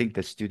 And I think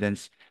the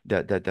students,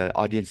 the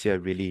audience here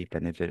really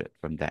benefited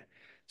from that.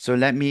 So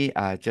let me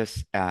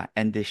just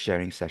end this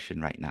sharing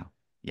session right now.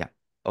 Yeah.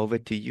 Over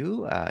to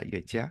you,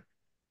 𝐤𝐬𝐬𝐬𝐤.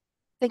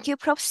 Thank you,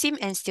 Prof. Sim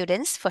and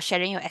students, for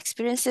sharing your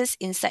experiences,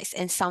 insights,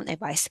 and sound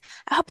advice.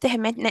 I hope they have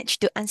managed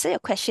to answer your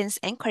questions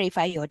and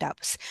clarify your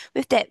doubts.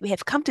 With that, we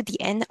have come to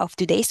the end of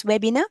today's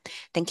webinar.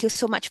 Thank you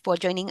so much for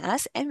joining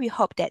us, and we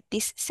hope that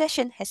this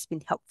session has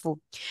been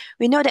helpful.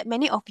 We know that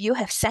many of you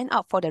have signed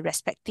up for the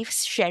respective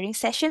sharing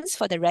sessions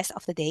for the rest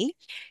of the day,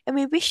 and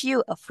we wish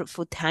you a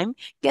fruitful time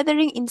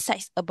gathering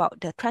insights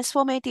about the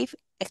transformative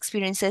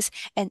experiences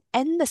and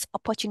endless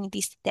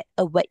opportunities that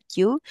await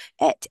you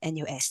at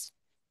NUS.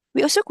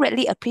 We also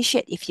greatly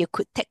appreciate if you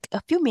could take a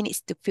few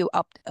minutes to fill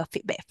out a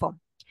feedback form.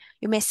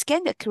 You may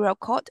scan the QR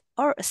code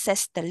or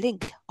access the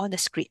link on the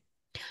screen.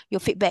 Your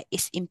feedback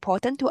is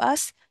important to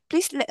us.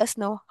 Please let us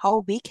know how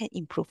we can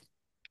improve.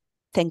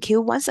 Thank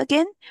you once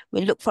again.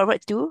 We look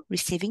forward to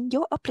receiving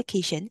your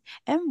application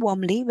and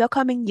warmly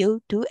welcoming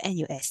you to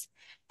NUS.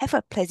 Have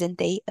a pleasant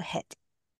day ahead.